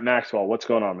 All right, Maxwell, what's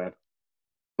going on, man?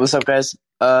 What's up, guys?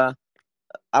 I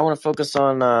want to focus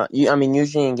on.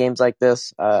 Usually in games like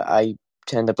this, I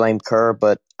tend to blame Kerr,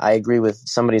 but I agree with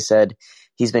somebody said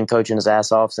he's been coaching his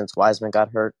ass off since Wiseman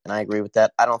got hurt, and I agree with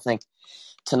that. I don't think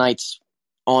tonight's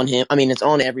on him. I mean, it's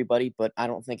on everybody, but I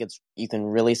don't think you can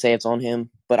really say it's on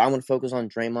him. But I want to focus on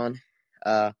Draymond,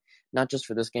 not just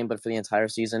for this game, but for the entire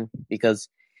season, because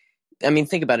I mean,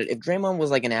 think about it. If Draymond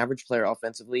was like an average player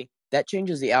offensively, that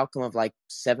changes the outcome of like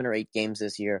 7 or 8 games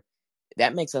this year.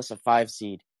 That makes us a 5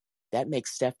 seed. That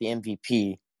makes Steph the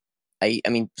MVP. I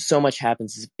mean, so much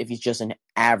happens if he's just an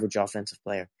average offensive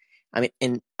player. I mean,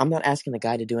 and I'm not asking the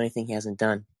guy to do anything he hasn't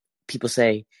done. People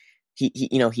say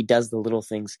he does the little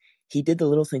things. He did the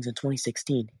little things in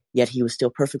 2016, yet he was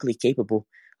still perfectly capable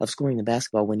of scoring the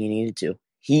basketball when he needed to.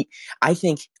 I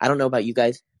don't know about you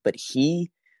guys, but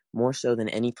he, more so than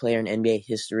any player in NBA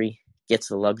history, gets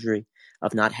the luxury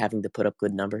of not having to put up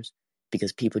good numbers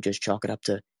because people just chalk it up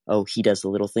to, oh, he does the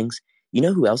little things. You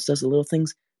know who else does the little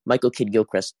things? Michael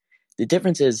Kidd-Gilchrist. The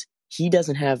difference is he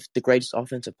doesn't have the greatest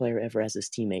offensive player ever as his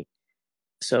teammate.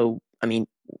 So, I mean,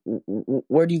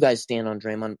 where do you guys stand on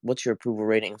Draymond? What's your approval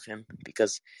rating of him?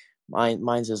 Because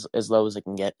mine's as low as it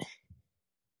can get.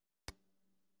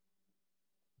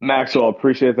 Maxwell,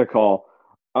 appreciate the call.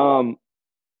 A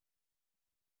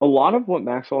lot of what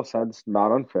Maxwell said is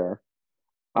not unfair.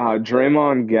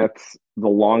 Draymond gets the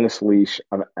longest leash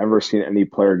I've ever seen any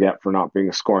player get for not being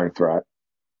a scoring threat.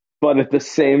 But at the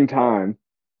same time,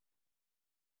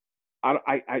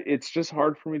 it's just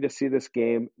hard for me to see this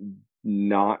game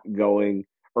not going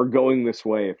or going this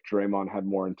way if Draymond had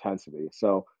more intensity.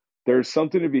 So there's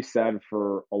something to be said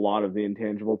for a lot of the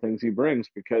intangible things he brings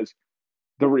because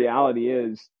the reality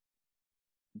is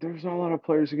there's not a lot of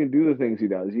players who can do the things he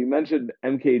does. You mentioned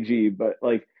MKG, but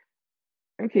like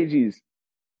MKG's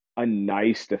a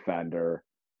nice defender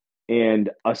and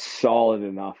a solid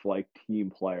enough like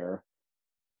team player,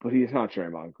 but he's not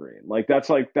Draymond Green. That's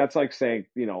like saying,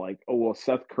 like, oh well,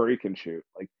 Seth Curry can shoot.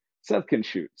 Like Seth can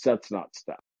shoot. Seth's not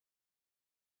Steph.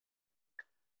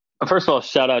 First of all,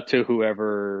 shout out to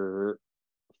whoever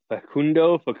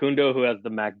Facundo, who has the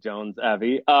Mac Jones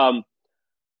Avi.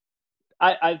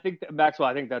 I think Maxwell,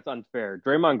 I think that's unfair.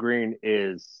 Draymond Green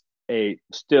is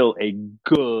still a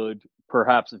good,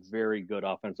 perhaps a very good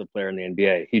offensive player in the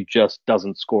NBA. He just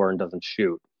doesn't score and doesn't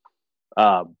shoot.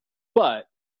 But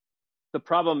the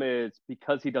problem is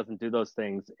because he doesn't do those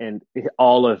things, and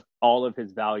all of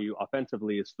his value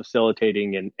offensively is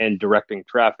facilitating and directing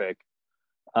traffic.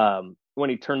 When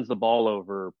he turns the ball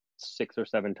over 6 or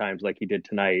 7 times like he did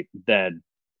tonight, then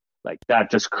like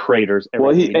that just craters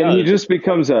everything. He just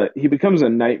becomes a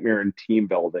nightmare in team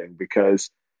building because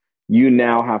you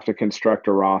now have to construct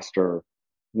a roster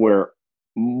where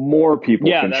more people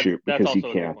can shoot because he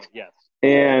can't. Yes.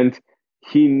 And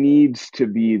he needs to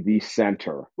be the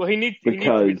center. Well, he needs to be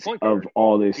the point guard. Of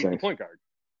all these things. The point guard.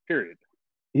 Period.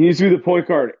 He needs to be the point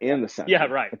guard and the center. Yeah,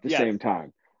 right. At the same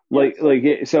time.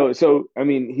 So I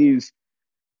mean,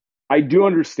 I do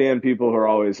understand people who are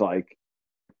always like,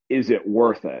 is it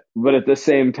worth it? But at the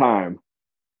same time,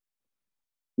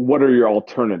 what are your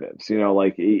alternatives? You know,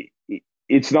 like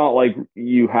it's not like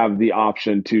you have the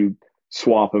option to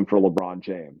swap him for LeBron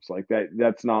James. Like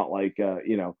that's not like,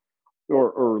 you know,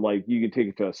 or like you can take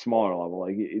it to a smaller level.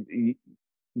 Like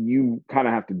you kind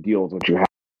of have to deal with what you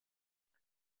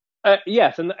have.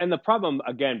 Yes. And the problem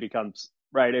again becomes,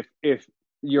 right, if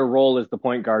your role is the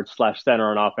point guard /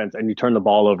 center on offense and you turn the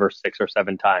ball over 6 or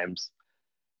 7 times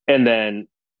and then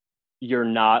you're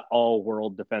not all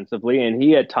world defensively. And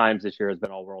he at times this year has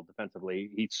been all world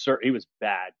defensively. He was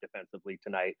bad defensively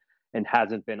tonight and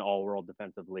hasn't been all world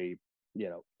defensively. You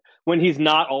know, when he's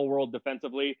not all world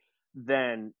defensively,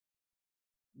 then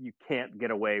you can't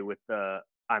get away with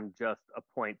I'm just a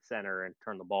point center and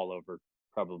turn the ball over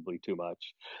probably too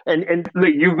much. And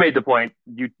you've made the point,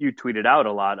 you tweeted out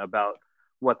a lot about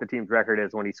what the team's record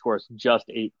is when he scores just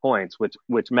 8 points,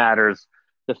 which matters,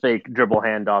 the fake dribble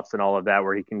handoffs and all of that,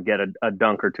 where he can get a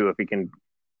dunk or two if he can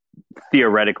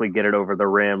theoretically get it over the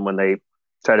rim when they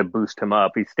try to boost him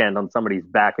up. He stands on somebody's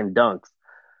back and dunks.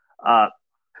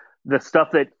 The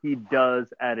stuff that he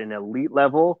does at an elite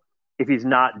level, if he's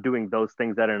not doing those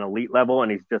things at an elite level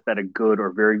and he's just at a good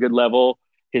or very good level,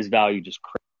 his value just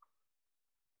crazy.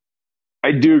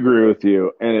 I do agree with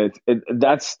you, and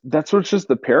that's what's just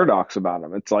the paradox about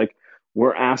him. It's like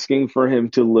we're asking for him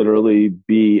to literally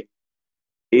be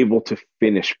able to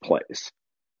finish plays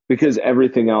because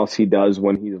everything else he does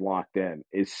when he's locked in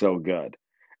is so good,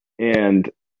 and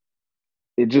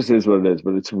it just is what it is.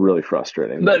 But it's really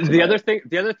frustrating. But the other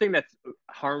thing that's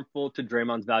harmful to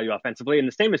Draymond's value offensively, and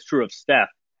the same is true of Steph,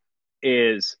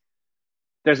 is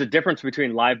there's a difference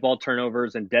between live ball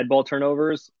turnovers and dead ball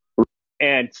turnovers.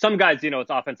 And some guys, you know,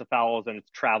 it's offensive fouls and it's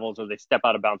travels or they step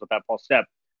out of bounds with that false step.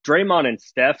 Draymond and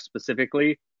Steph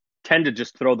specifically tend to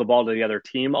just throw the ball to the other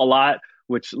team a lot,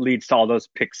 which leads to all those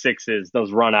pick sixes,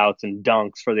 those runouts and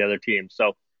dunks for the other team.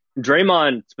 So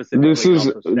Draymond specifically, this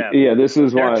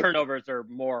is their why turnovers are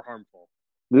more harmful.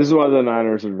 This is why the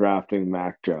Niners are drafting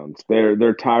Mac Jones.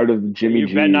 They're tired of Jimmy G's.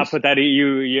 You better not put that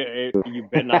you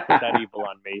better not put that evil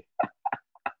on me.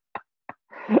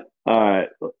 All right.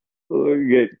 We'll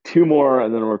get 2 more,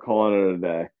 and then we're calling it a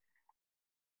day.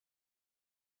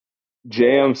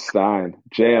 JM Stein.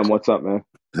 JM, what's up, man?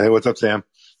 Hey, what's up, Sam?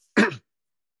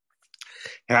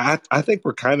 Yeah, I think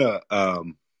we're kind of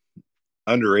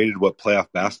underrated what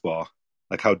playoff basketball,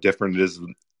 like how different it is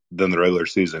than the regular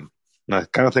season. And I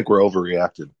kind of think we're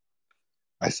overreacted.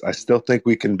 I still think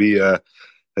we can be a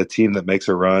team that makes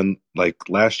a run. Like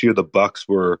last year, the Bucks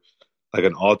were like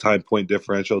an all-time point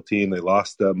differential team. They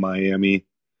lost to Miami.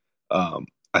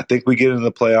 I think we get into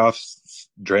the playoffs.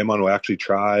 Draymond will actually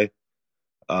try.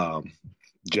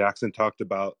 Jackson talked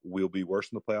about we'll be worse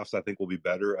in the playoffs. I think we'll be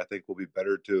better. I think we'll be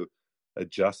better to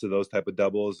adjust to those type of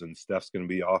doubles, and Steph's going to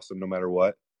be awesome no matter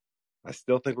what. I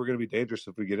still think we're going to be dangerous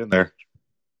if we get in there.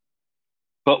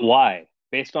 But why?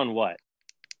 Based on what?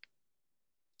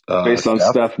 Based on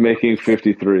Steph making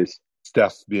 53s.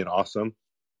 Steph being awesome.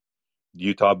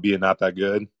 Utah being not that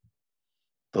good.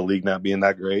 The league not being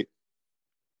that great.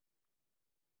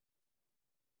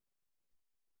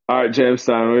 All right, James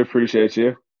Stein, we appreciate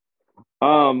you.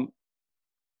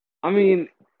 I mean,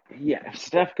 yeah, if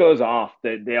Steph goes off,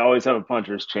 they always have a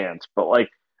puncher's chance. But like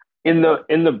in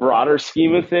the broader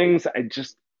scheme of things,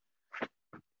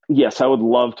 yes, I would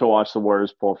love to watch the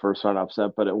Warriors pull first round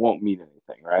upset, but it won't mean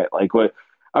anything, right? Like what?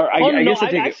 I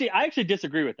actually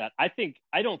disagree with that.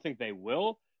 I don't think they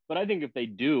will, but I think if they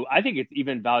do, I think it's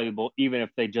even valuable, even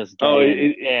if they just get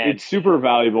it's super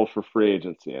valuable for free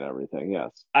agency and everything.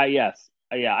 Yes. Yes.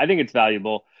 Yeah, I think it's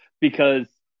valuable because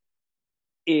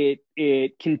it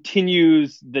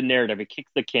continues the narrative. It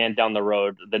kicks the can down the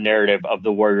road, the narrative of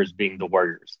the Warriors being the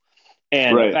Warriors.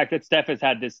 And the fact that Steph has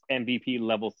had this MVP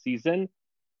level season,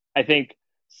 I think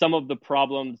some of the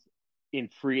problems in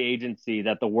free agency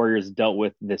that the Warriors dealt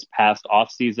with this past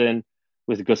offseason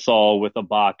with Gasol, with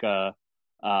Ibaka,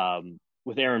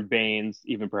 with Aaron Baines,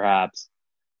 even perhaps,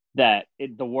 the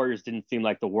Warriors didn't seem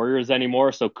like the Warriors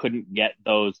anymore, so couldn't get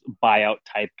those buyout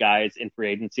type guys in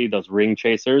free agency, those ring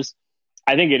chasers.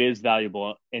 I think it is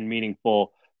valuable and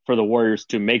meaningful for the Warriors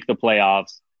to make the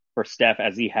playoffs, for Steph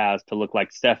as he has to look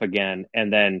like Steph again,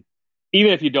 and then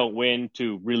even if you don't win,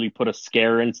 to really put a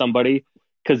scare in somebody,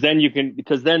 because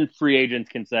then free agents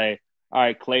can say, all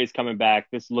right, Clay's coming back.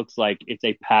 This looks like it's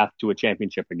a path to a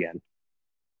championship again.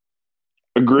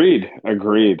 Agreed.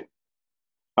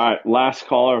 All right, last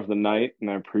caller of the night, and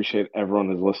I appreciate everyone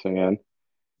who's listening in.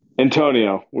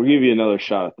 Antonio, we'll give you another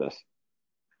shot at this.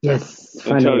 Yes,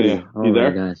 Antonio, finally. you Oh my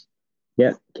there? gosh.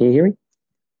 Yep. Can you hear me?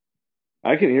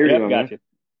 I can hear you. Yep, my got man. you.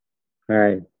 All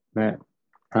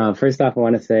right. First off, I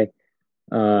want to say,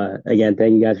 again,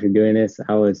 thank you guys for doing this.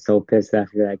 I was so pissed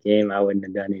after that game. I wouldn't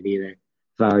have done it either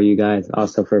if I were you guys.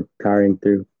 Also for powering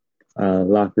through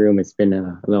locker room. It's been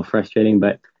a little frustrating,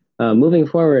 but moving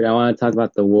forward, I want to talk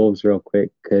about the Wolves real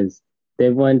quick because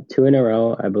they've won 2 in a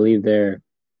row. I believe they're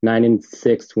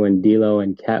 9-6 when D'Lo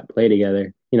and Cat play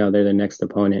together. They're the next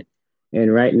opponent.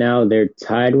 And right now they're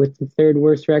tied with the third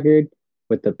worst record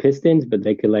with the Pistons, but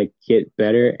they could get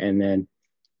better, and then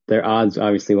their odds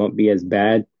obviously won't be as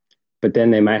bad. But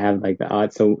then they might have the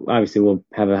odds. So obviously we'll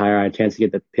have a higher chance to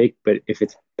get the pick. But if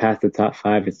it's past the top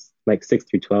 5, it's 6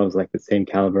 through 12 is the same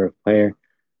caliber of player.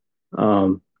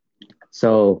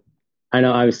 So I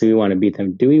know obviously we want to beat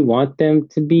them. Do we want them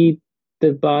to be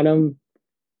the bottom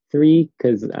 3?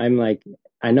 Because I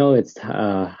know it's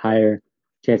higher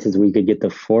chances we could get the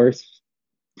fourth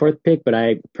pick, but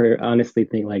I honestly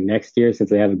think next year,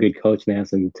 since they have a good coach and they have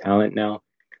some talent now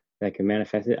that can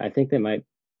manifest it, I think they might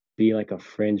be a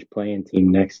fringe playing team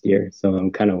next year. So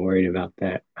I'm kind of worried about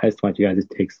that. I just want you guys'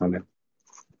 takes on it.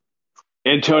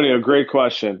 Antonio, great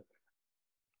question.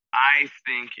 I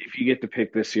think if you get to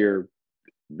pick this year,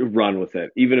 run with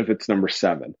it, even if it's number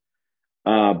 7,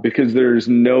 because there's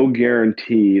no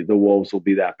guarantee the Wolves will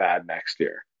be that bad next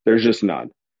year. There's just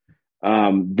none.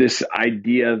 This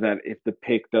idea that if the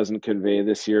pick doesn't convey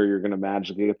this year, you're going to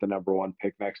magically get the number 1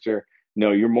 pick next year.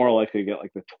 No, you're more likely to get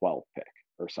the 12th pick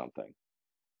or something.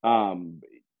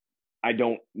 I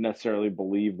don't necessarily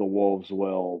believe the Wolves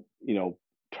will,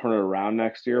 turn it around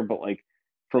next year, but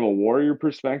from a Warrior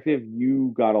perspective,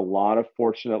 you got a lot of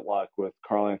fortunate luck with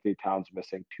Karl Anthony Towns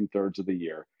missing 2/3 of the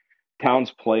year.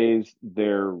 Towns plays,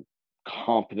 they're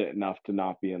competent enough to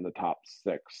not be in the top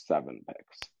 6, 7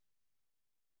 picks.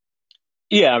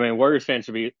 Yeah, I mean, Warriors fans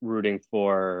should be rooting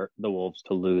for the Wolves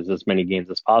to lose as many games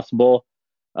as possible,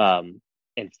 and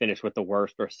finish with the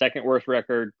worst or second worst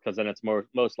record, because then it's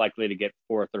most likely to get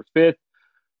 4th or 5th.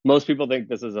 Most people think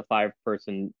this is a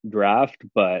 5-person draft,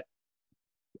 but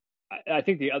I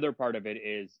think the other part of it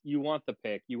is you want the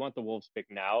pick, you want the Wolves pick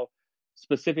now,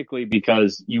 specifically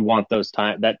because you want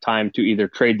that time to either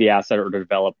trade the asset or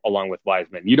develop along with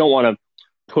Wiseman. You don't want to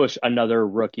push another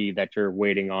rookie that you're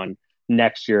waiting on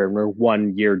next year, and we're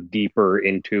 1 year deeper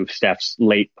into Steph's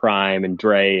late prime and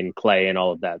Dre and Clay and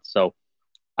all of that. So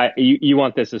you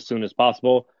want this as soon as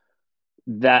possible.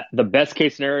 That the best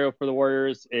case scenario for the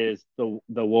Warriors is the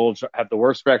Wolves have the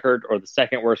worst record or the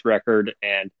second worst record,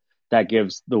 and that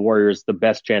gives the Warriors the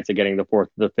best chance of getting the 4th or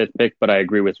the 5th pick. But I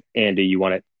agree with Andy. You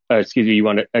want it. I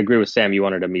agree with Sam. You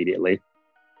want it immediately.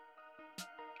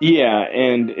 Yeah,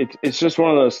 and it's just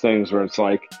one of those things where it's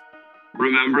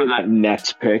remember that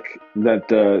Nets pick that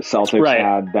the Celtics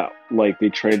had that they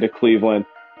traded to Cleveland?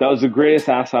 That was the greatest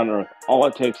asset on earth. All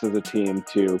it takes is a team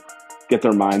to get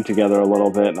their mind together a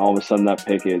little bit, and all of a sudden that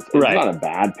pick is not a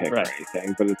bad pick or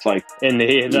anything, but it's in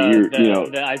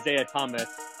the Isaiah Thomas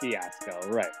fiasco,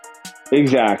 right?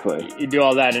 Exactly. You do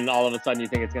all that, and all of a sudden you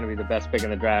think it's going to be the best pick in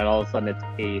the draft. All of a sudden it's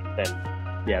 8th,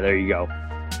 and yeah, there you go.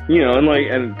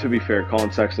 And to be fair,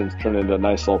 Colin Sexton's turned into a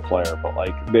nice little player, but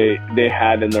they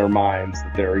had in their minds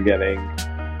that they were getting,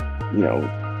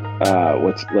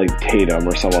 what's Tatum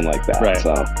or someone like that. Right.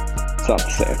 So it's not the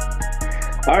same.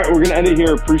 All right, we're gonna end it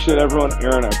here. Appreciate everyone.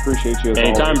 Aaron, I appreciate you as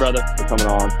anytime, always brother, for coming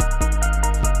on.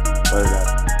 Later,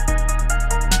 guys.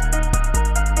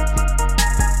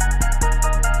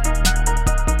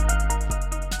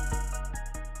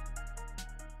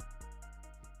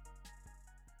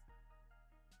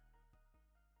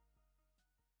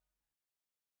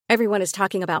 Everyone is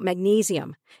talking about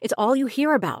magnesium. It's all you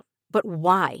hear about. But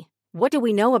why? What do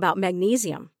we know about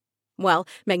magnesium? Well,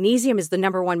 magnesium is the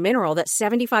 #1 mineral that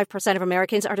 75% of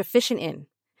Americans are deficient in.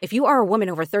 If you are a woman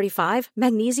over 35,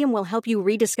 magnesium will help you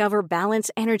rediscover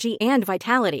balance, energy, and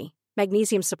vitality.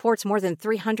 Magnesium supports more than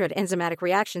 300 enzymatic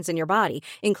reactions in your body,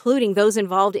 including those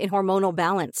involved in hormonal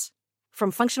balance.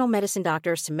 From functional medicine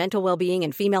doctors to mental well-being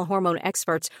and female hormone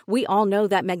experts, we all know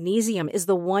that magnesium is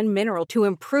the one mineral to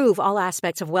improve all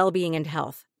aspects of well-being and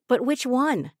health. But which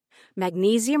one?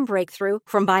 Magnesium Breakthrough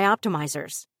from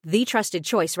Bioptimizers, the trusted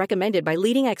choice recommended by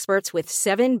leading experts with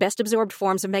 7 best-absorbed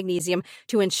forms of magnesium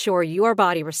to ensure your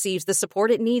body receives the support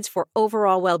it needs for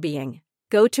overall well-being.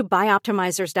 Go to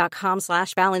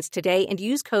bioptimizers.com/balance today and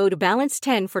use code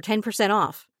BALANCE10 for 10%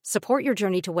 off. Support your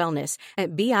journey to wellness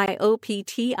at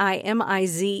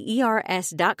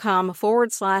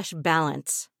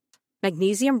bioptimizers.com/balance.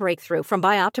 Magnesium Breakthrough from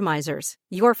Bioptimizers,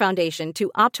 your foundation to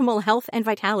optimal health and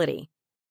vitality.